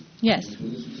 Yes.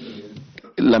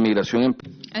 La migración.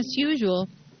 As usual,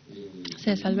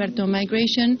 says Alberto,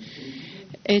 migration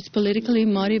is politically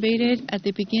motivated at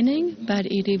the beginning, but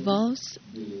it evolves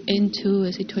into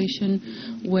a situation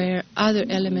where other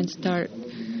elements start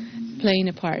playing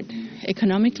a part.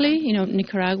 Economically,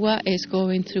 Nicaragua is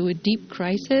going through a deep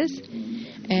crisis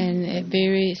and a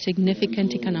very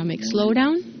significant economic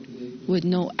slowdown with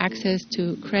no access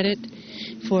to credit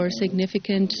for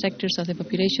significant sectors of the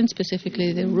population,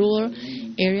 specifically the rural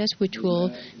areas, which will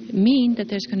mean that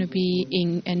there's going to be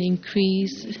an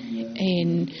increase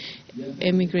in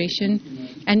immigration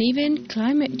and even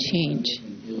climate change,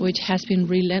 which has been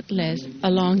relentless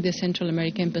along the Central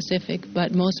American Pacific,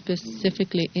 but most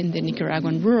specifically in the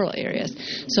Nicaraguan rural areas.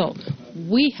 So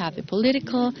we have a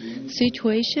political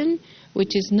situation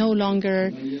which is no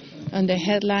longer on the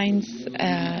headlines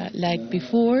like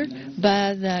before,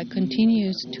 but that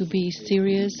continues to be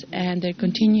serious, and there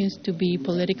continues to be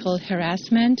political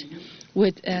harassment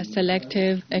with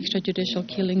selective extrajudicial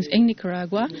killings in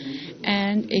Nicaragua.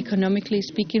 And economically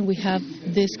speaking, we have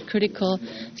this critical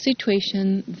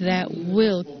situation that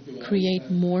will create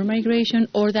more migration,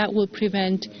 or that will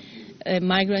prevent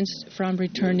migrants from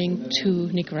returning to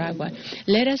Nicaragua.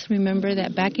 Let us remember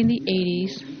that back in the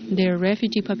 80s, the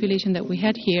refugee population that we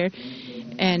had here,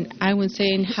 and I would say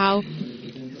in how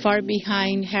far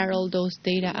behind Harold those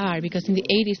data are, because in the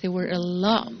 80s there were a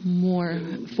lot more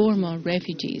formal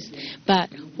refugees.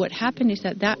 But what happened is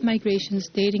that migration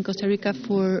stayed in Costa Rica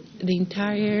for the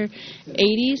entire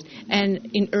 80s, and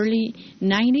in early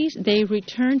 90s they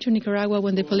returned to Nicaragua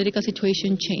when the political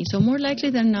situation changed. So more likely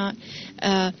than not,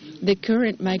 the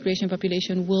current migration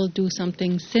population will do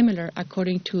something similar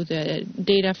according to the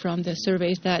data from the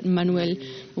surveys that Manuel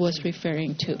was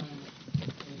referring to.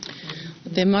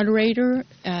 The moderator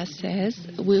says,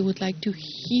 we would like to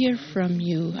hear from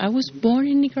you. I was born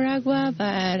in Nicaragua,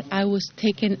 but I was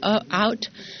taken out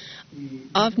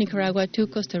of Nicaragua to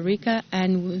Costa Rica,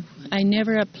 and I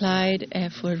never applied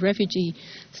for refugee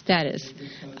status.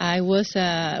 I was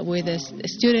with a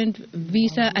student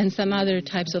visa and some other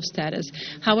types of status.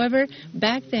 However,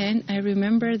 back then, I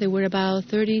remember there were about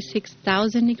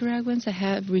 36,000 Nicaraguans that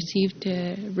have received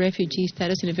refugee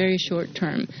status in a very short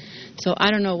term. So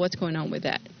I don't know what's going on with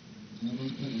that.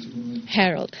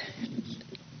 Harold,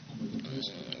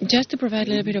 just to provide a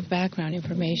little bit of background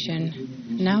information,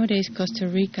 nowadays Costa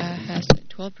Rica has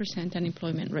a 12%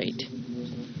 unemployment rate.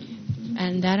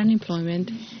 And that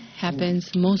unemployment happens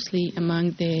mostly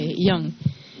among the young,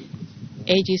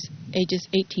 ages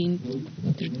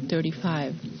 18 to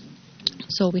 35.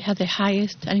 So we have the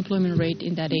highest unemployment rate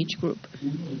in that age group.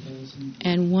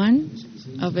 And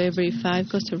 1 of every 5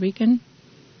 Costa Rican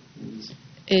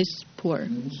is poor.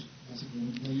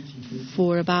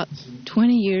 For about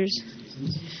 20 years,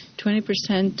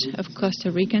 20% of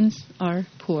Costa Ricans are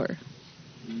poor.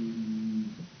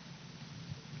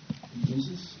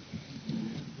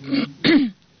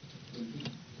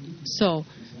 So,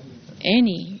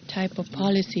 any type of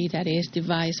policy that is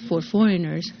devised for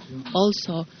foreigners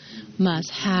also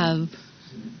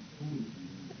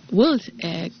will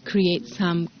create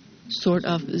some sort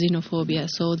of xenophobia.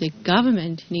 So the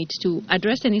government needs to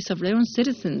address the needs of their own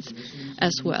citizens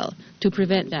as well to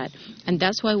prevent that. And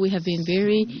that's why we have been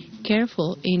very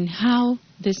careful in how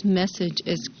this message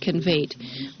is conveyed,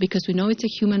 because we know it's a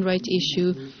human rights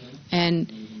issue, and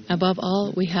above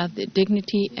all, we have the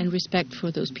dignity and respect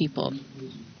for those people,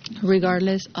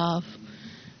 regardless of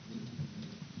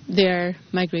their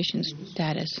migration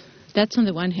status. That's on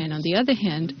the one hand. On the other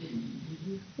hand,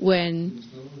 when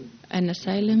an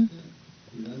asylum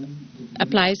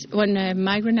when a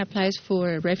migrant applies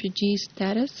for refugee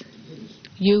status,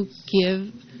 you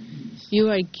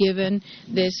are given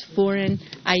this foreign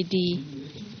ID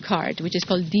card, which is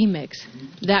called DMEX.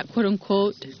 That, quote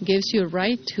unquote, gives you a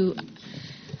right to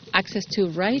access to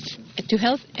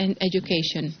health and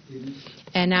education.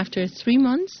 And after 3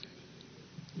 months,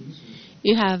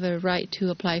 you have a right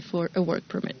to apply for a work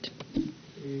permit.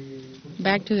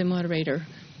 Back to the moderator.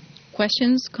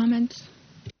 Questions, comments?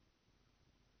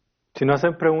 Si no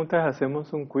hacen preguntas,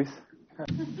 hacemos un quiz.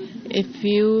 If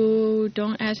you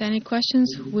don't ask any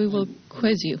questions, we will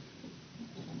quiz you.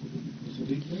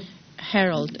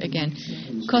 Harold again.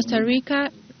 Costa Rica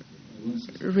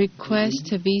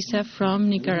requests a visa from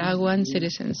Nicaraguan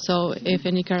citizens. So if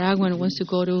a Nicaraguan wants to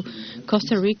go to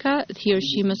Costa Rica, he or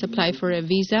she must apply for a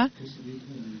visa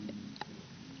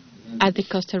at the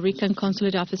Costa Rican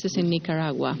consulate offices in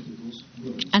Nicaragua.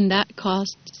 And that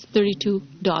costs $32.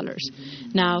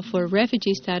 Now, for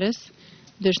refugee status,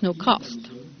 there's no cost.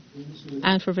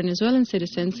 And for Venezuelan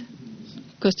citizens,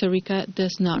 Costa Rica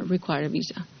does not require a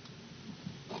visa.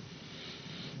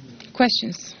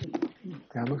 Questions?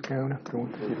 Veamos que hay unas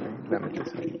preguntas.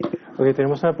 Ok,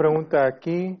 tenemos una pregunta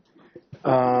aquí,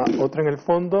 otra en el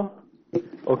fondo.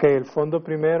 Ok, el fondo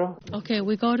primero. Okay,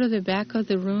 we go to the back of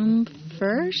the room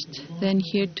first, then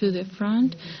here to the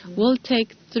front. We'll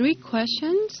take 3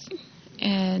 questions,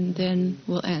 and then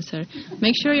we'll answer.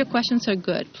 Make sure your questions are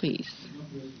good, please.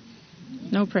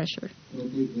 No pressure.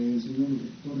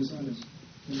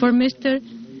 For Mr.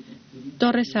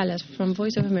 Torres Salas from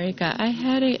Voice of America, I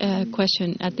had a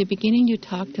question. At the beginning, you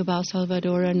talked about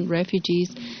Salvadoran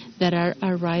refugees that are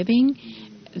arriving,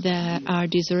 that are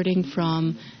deserting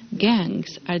from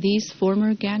gangs, are these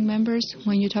former gang members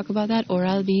when you talk about that, or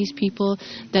are these people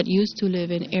that used to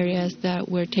live in areas that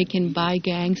were taken by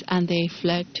gangs and they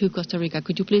fled to Costa Rica?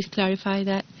 Could you please clarify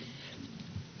that?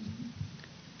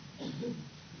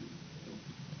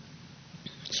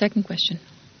 Second question.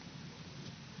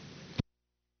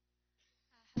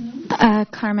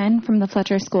 Carmen from the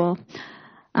Fletcher School.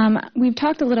 We've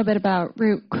talked a little bit about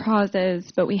root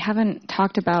causes, but we haven't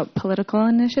talked about political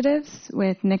initiatives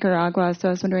with Nicaragua, so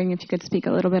I was wondering if you could speak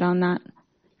a little bit on that.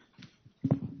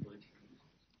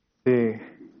 Sí.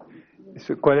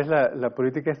 ¿Cuál es la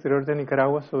política exterior de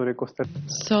Nicaragua sobre Costa Rica?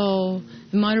 So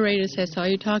the moderator says, so are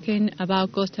you talking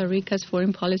about Costa Rica's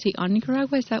foreign policy on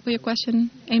Nicaragua? Is that what your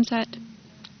question aims at?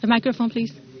 The microphone,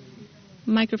 please.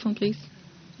 Microphone, please.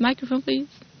 Microphone, please.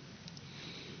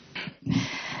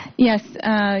 Yes,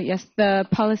 the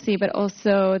policy, but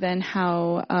also then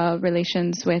how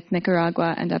relations with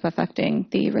Nicaragua end up affecting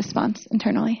the response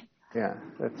internally. Yeah,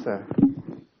 that's that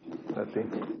thing.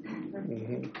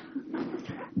 Mm-hmm.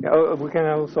 Yeah, we can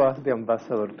also ask the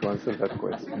ambassador to answer that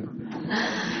question.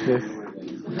 Yes.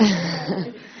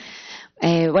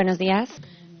 Buenos días.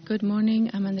 Good morning.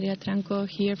 I'm Andrea Tranco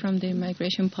here from the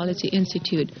Migration Policy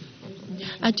Institute.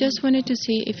 I just wanted to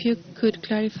see if you could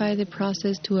clarify the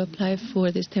process to apply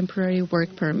for this temporary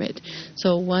work permit.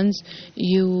 So once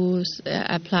you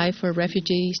apply for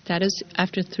refugee status,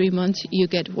 after 3 months you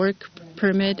get work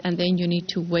permit, and then you need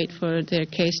to wait for their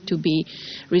case to be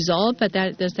resolved. But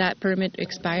does that permit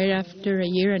expire after a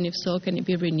year, and if so, can it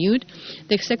be renewed?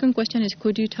 The second question is,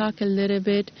 could you talk a little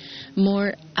bit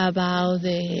more about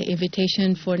the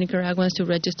invitation for Nicaraguans to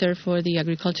register for the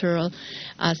agricultural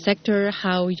sector,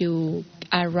 how you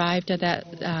arrived at that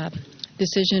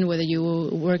decision, whether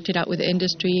you worked it out with the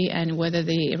industry and whether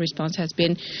the response has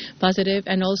been positive,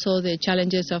 and also the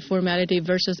challenges of formality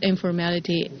versus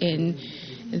informality in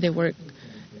the work.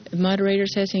 The moderator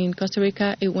says in Costa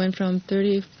Rica it went from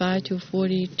 35 to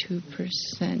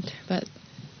 42%, but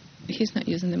he's not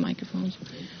using the microphone.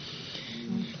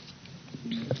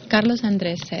 Carlos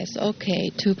Andres says, okay,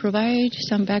 to provide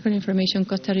some background information,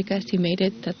 Costa Rica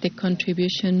estimated that the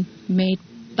contribution made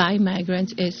by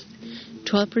migrants is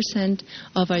 12%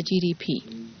 of our GDP.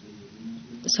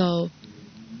 So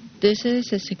this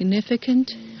is a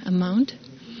significant amount,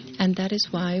 and that is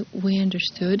why we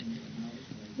understood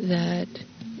that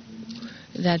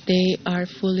they are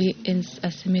fully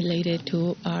assimilated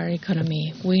to our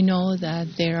economy. We know that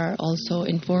there are also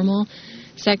informal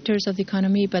sectors of the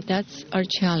economy, but that's our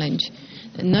challenge,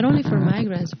 not only for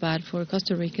migrants but for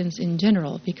Costa Ricans in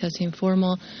general, because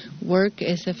informal work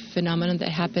is a phenomenon that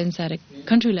happens at a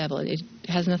country level. It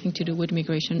has nothing to do with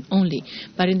migration only.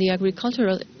 But in the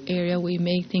agricultural area, we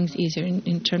make things easier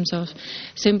in terms of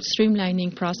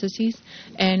streamlining processes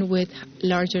and with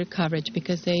larger coverage,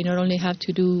 because they not only have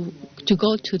to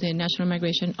go to the National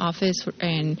Migration Office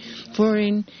and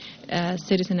Foreign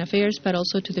Citizen Affairs, but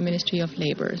also to the Ministry of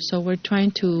Labor. So we're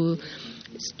trying to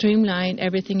streamline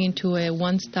everything into a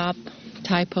one-stop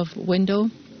type of window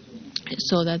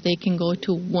so that they can go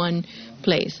to one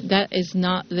place. That is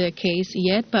not the case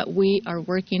yet, but we are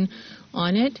working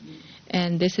on it,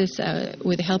 and this is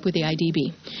with the help with the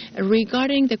IDB.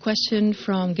 Regarding the question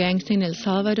from gangs in El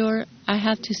Salvador, I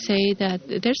have to say that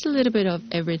there's a little bit of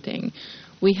everything.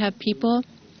 We have people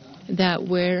that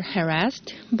were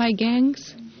harassed by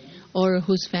gangs, or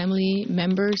whose family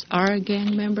members are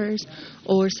gang members,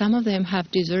 or some of them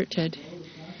have deserted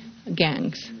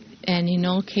gangs. And in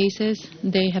all cases,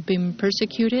 they have been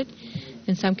persecuted.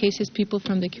 In some cases, people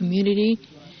from the community,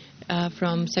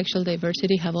 from sexual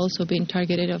diversity, have also been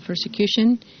targeted of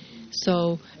persecution.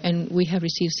 And we have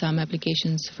received some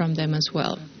applications from them as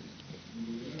well.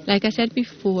 Like I said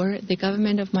before, the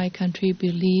government of my country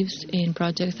believes in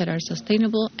projects that are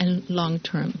sustainable and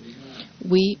long-term.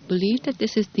 We believe that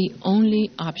this is the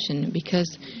only option,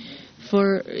 because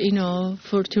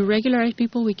to regularize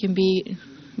people, we can be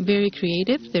very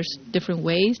creative. There's different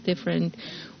ways,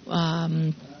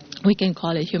 we can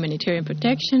call it humanitarian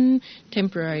protection,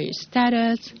 temporary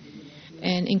status.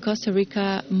 And in Costa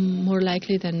Rica, more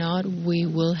likely than not, we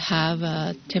will have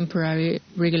a temporary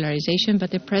regularization, but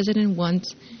the president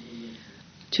wants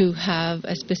to have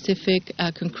a specific,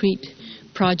 concrete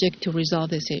project to resolve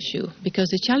this issue, because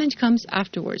the challenge comes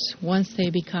afterwards. Once they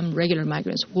become regular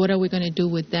migrants, what are we going to do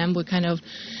with them? What kind of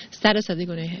status are they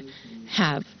going to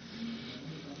have?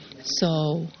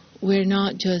 So we're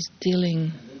not just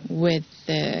dealing with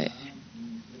the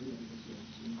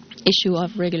issue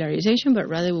of regularization, but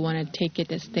rather we want to take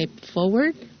it a step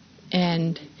forward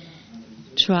and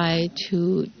try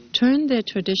to turn the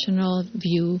traditional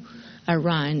view a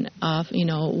run of,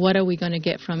 what are we going to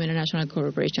get from international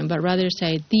cooperation, but rather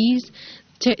say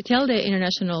tell the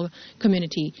international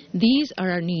community, these are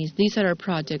our needs, these are our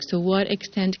projects, to what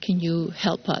extent can you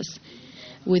help us?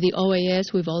 With the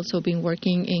OAS, we've also been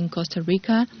working in Costa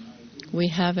Rica. We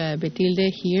have a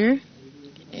Betilde here,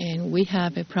 and we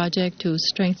have a project to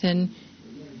strengthen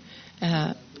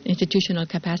institutional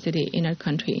capacity in our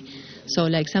country. So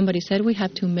like somebody said, we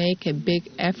have to make a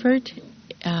big effort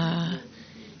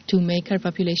to make our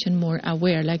population more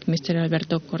aware, like Mr.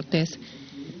 Alberto Cortés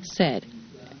said.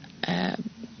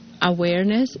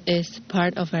 Awareness is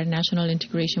part of our national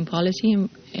integration policy in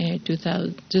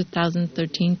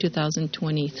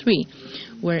 2013-2023,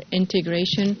 where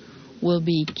integration will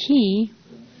be key,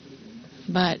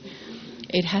 but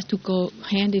it has to go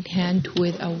hand in hand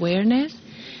with awareness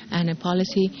and a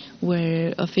policy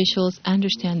where officials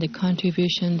understand the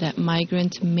contribution that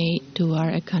migrants make to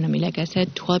our economy. Like I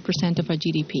said, 12% of our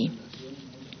GDP.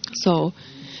 So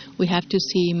we have to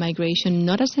see migration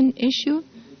not as an issue,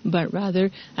 but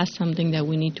rather as something that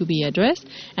we need to be addressed,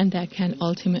 and that can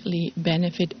ultimately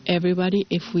benefit everybody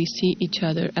if we see each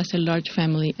other as a large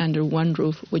family under one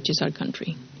roof, which is our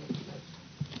country.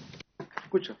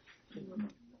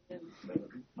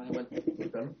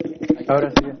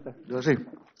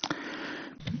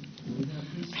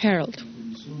 Harold,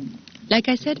 like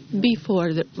I said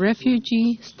before, the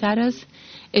refugee status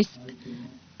is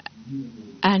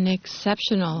an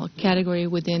exceptional category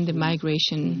within the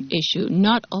migration issue.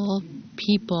 Not all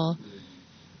people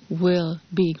will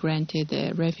be granted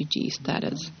the refugee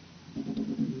status.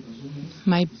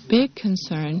 My big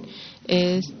concern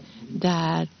is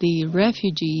that the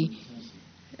refugee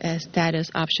status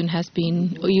option has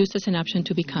been used as an option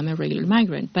to become a regular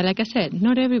migrant. But like I said,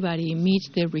 not everybody meets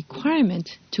the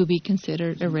requirement to be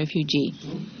considered a refugee.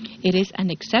 It is an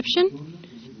exception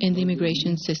in the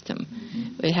immigration system.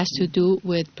 It has to do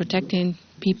with protecting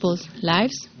people's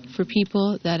lives for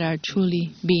people that are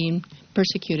truly being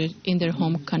persecuted in their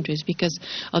home countries because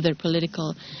of their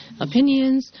political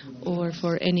opinions or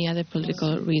for any other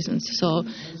political reasons. So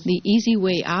the easy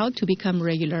way out to become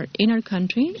regular in our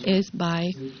country is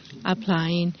by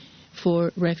applying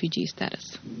for refugee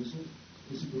status.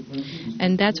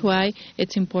 And that's why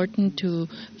it's important to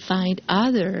find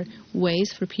other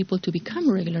ways for people to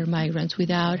become regular migrants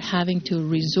without having to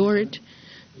resort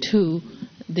to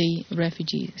the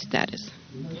refugee status.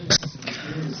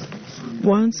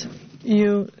 Once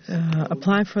you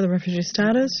apply for the refugee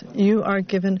status, you are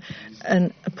given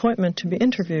an appointment to be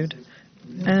interviewed.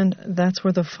 And that's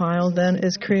where the file then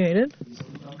is created.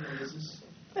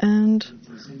 And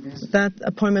that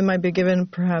appointment might be given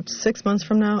perhaps 6 months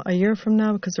from now, a year from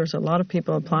now, because there's a lot of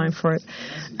people applying for it.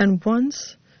 And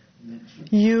once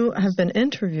you have been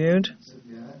interviewed,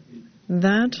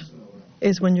 that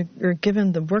is when you're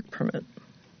given the work permit.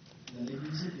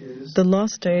 The law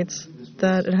states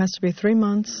that it has to be 3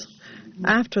 months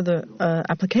after the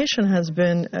application has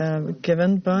been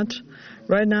given, but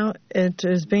right now it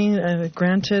is being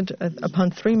granted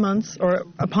upon 3 months or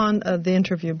upon the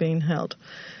interview being held.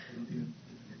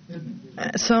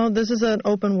 So this is an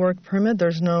open work permit.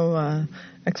 There's no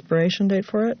expiration date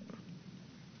for it.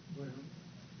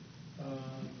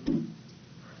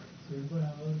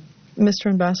 Mr.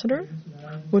 Ambassador,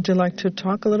 would you like to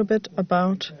talk a little bit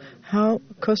about how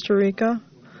Costa Rica,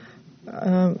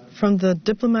 from the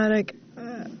diplomatic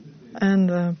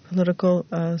and political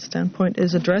standpoint,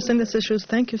 is addressing these issues?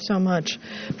 Thank you so much.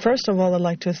 First of all, I'd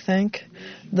like to thank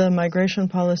the Migration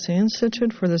Policy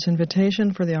Institute for this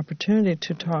invitation, for the opportunity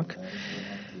to talk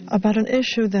about an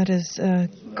issue that is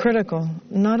critical,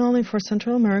 not only for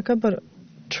Central America, but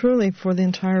truly for the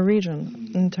entire region,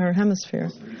 the entire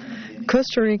hemisphere.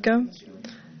 Costa Rica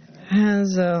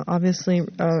has obviously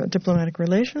diplomatic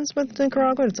relations with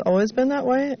Nicaragua. It's always been that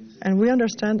way, and we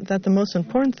understand that the most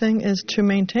important thing is to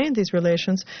maintain these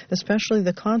relations, especially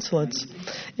the consulates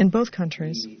in both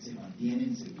countries.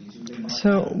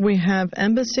 So we have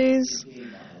embassies,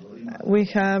 we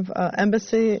have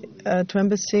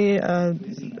embassy-to-embassy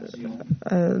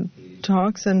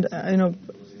talks, and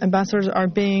ambassadors are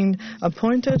being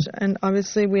appointed, and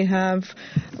obviously we have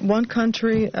one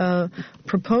country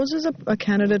proposes a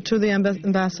candidate to the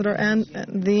ambassador, and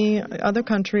the other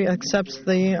country accepts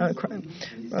the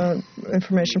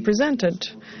information presented.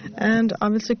 And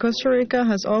obviously Costa Rica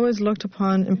has always looked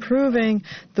upon improving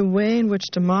the way in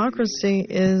which democracy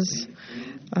is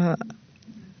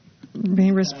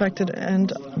being respected.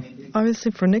 And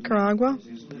obviously for Nicaragua,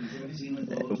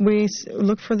 we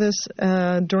look for this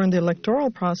during the electoral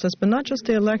process, but not just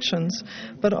the elections,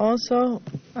 but also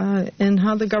in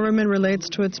how the government relates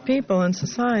to its people and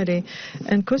society.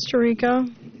 And Costa Rica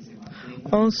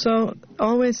also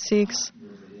always seeks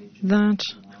that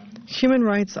human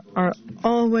rights are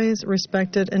always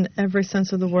respected in every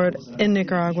sense of the word in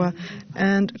Nicaragua.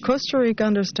 And Costa Rica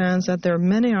understands that there are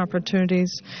many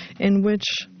opportunities in which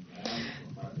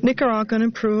Nicaragua can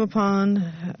improve upon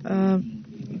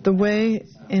the way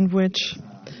in which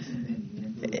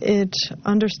it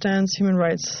understands human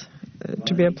rights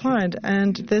to be applied.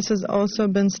 And this has also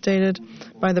been stated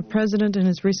by the President in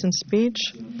his recent speech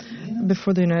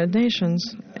before the United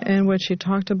Nations, in which he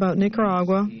talked about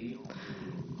Nicaragua,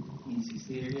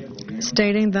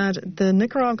 stating that the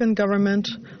Nicaraguan government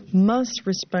must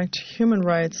respect human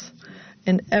rights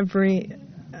in every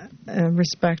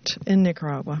respect in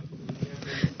Nicaragua.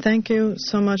 Thank you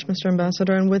so much, Mr.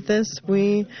 Ambassador. And with this,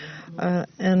 we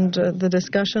end the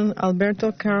discussion.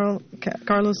 Alberto,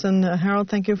 Carlos, and Harold,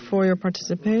 thank you for your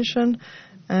participation.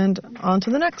 And on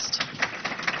to the next.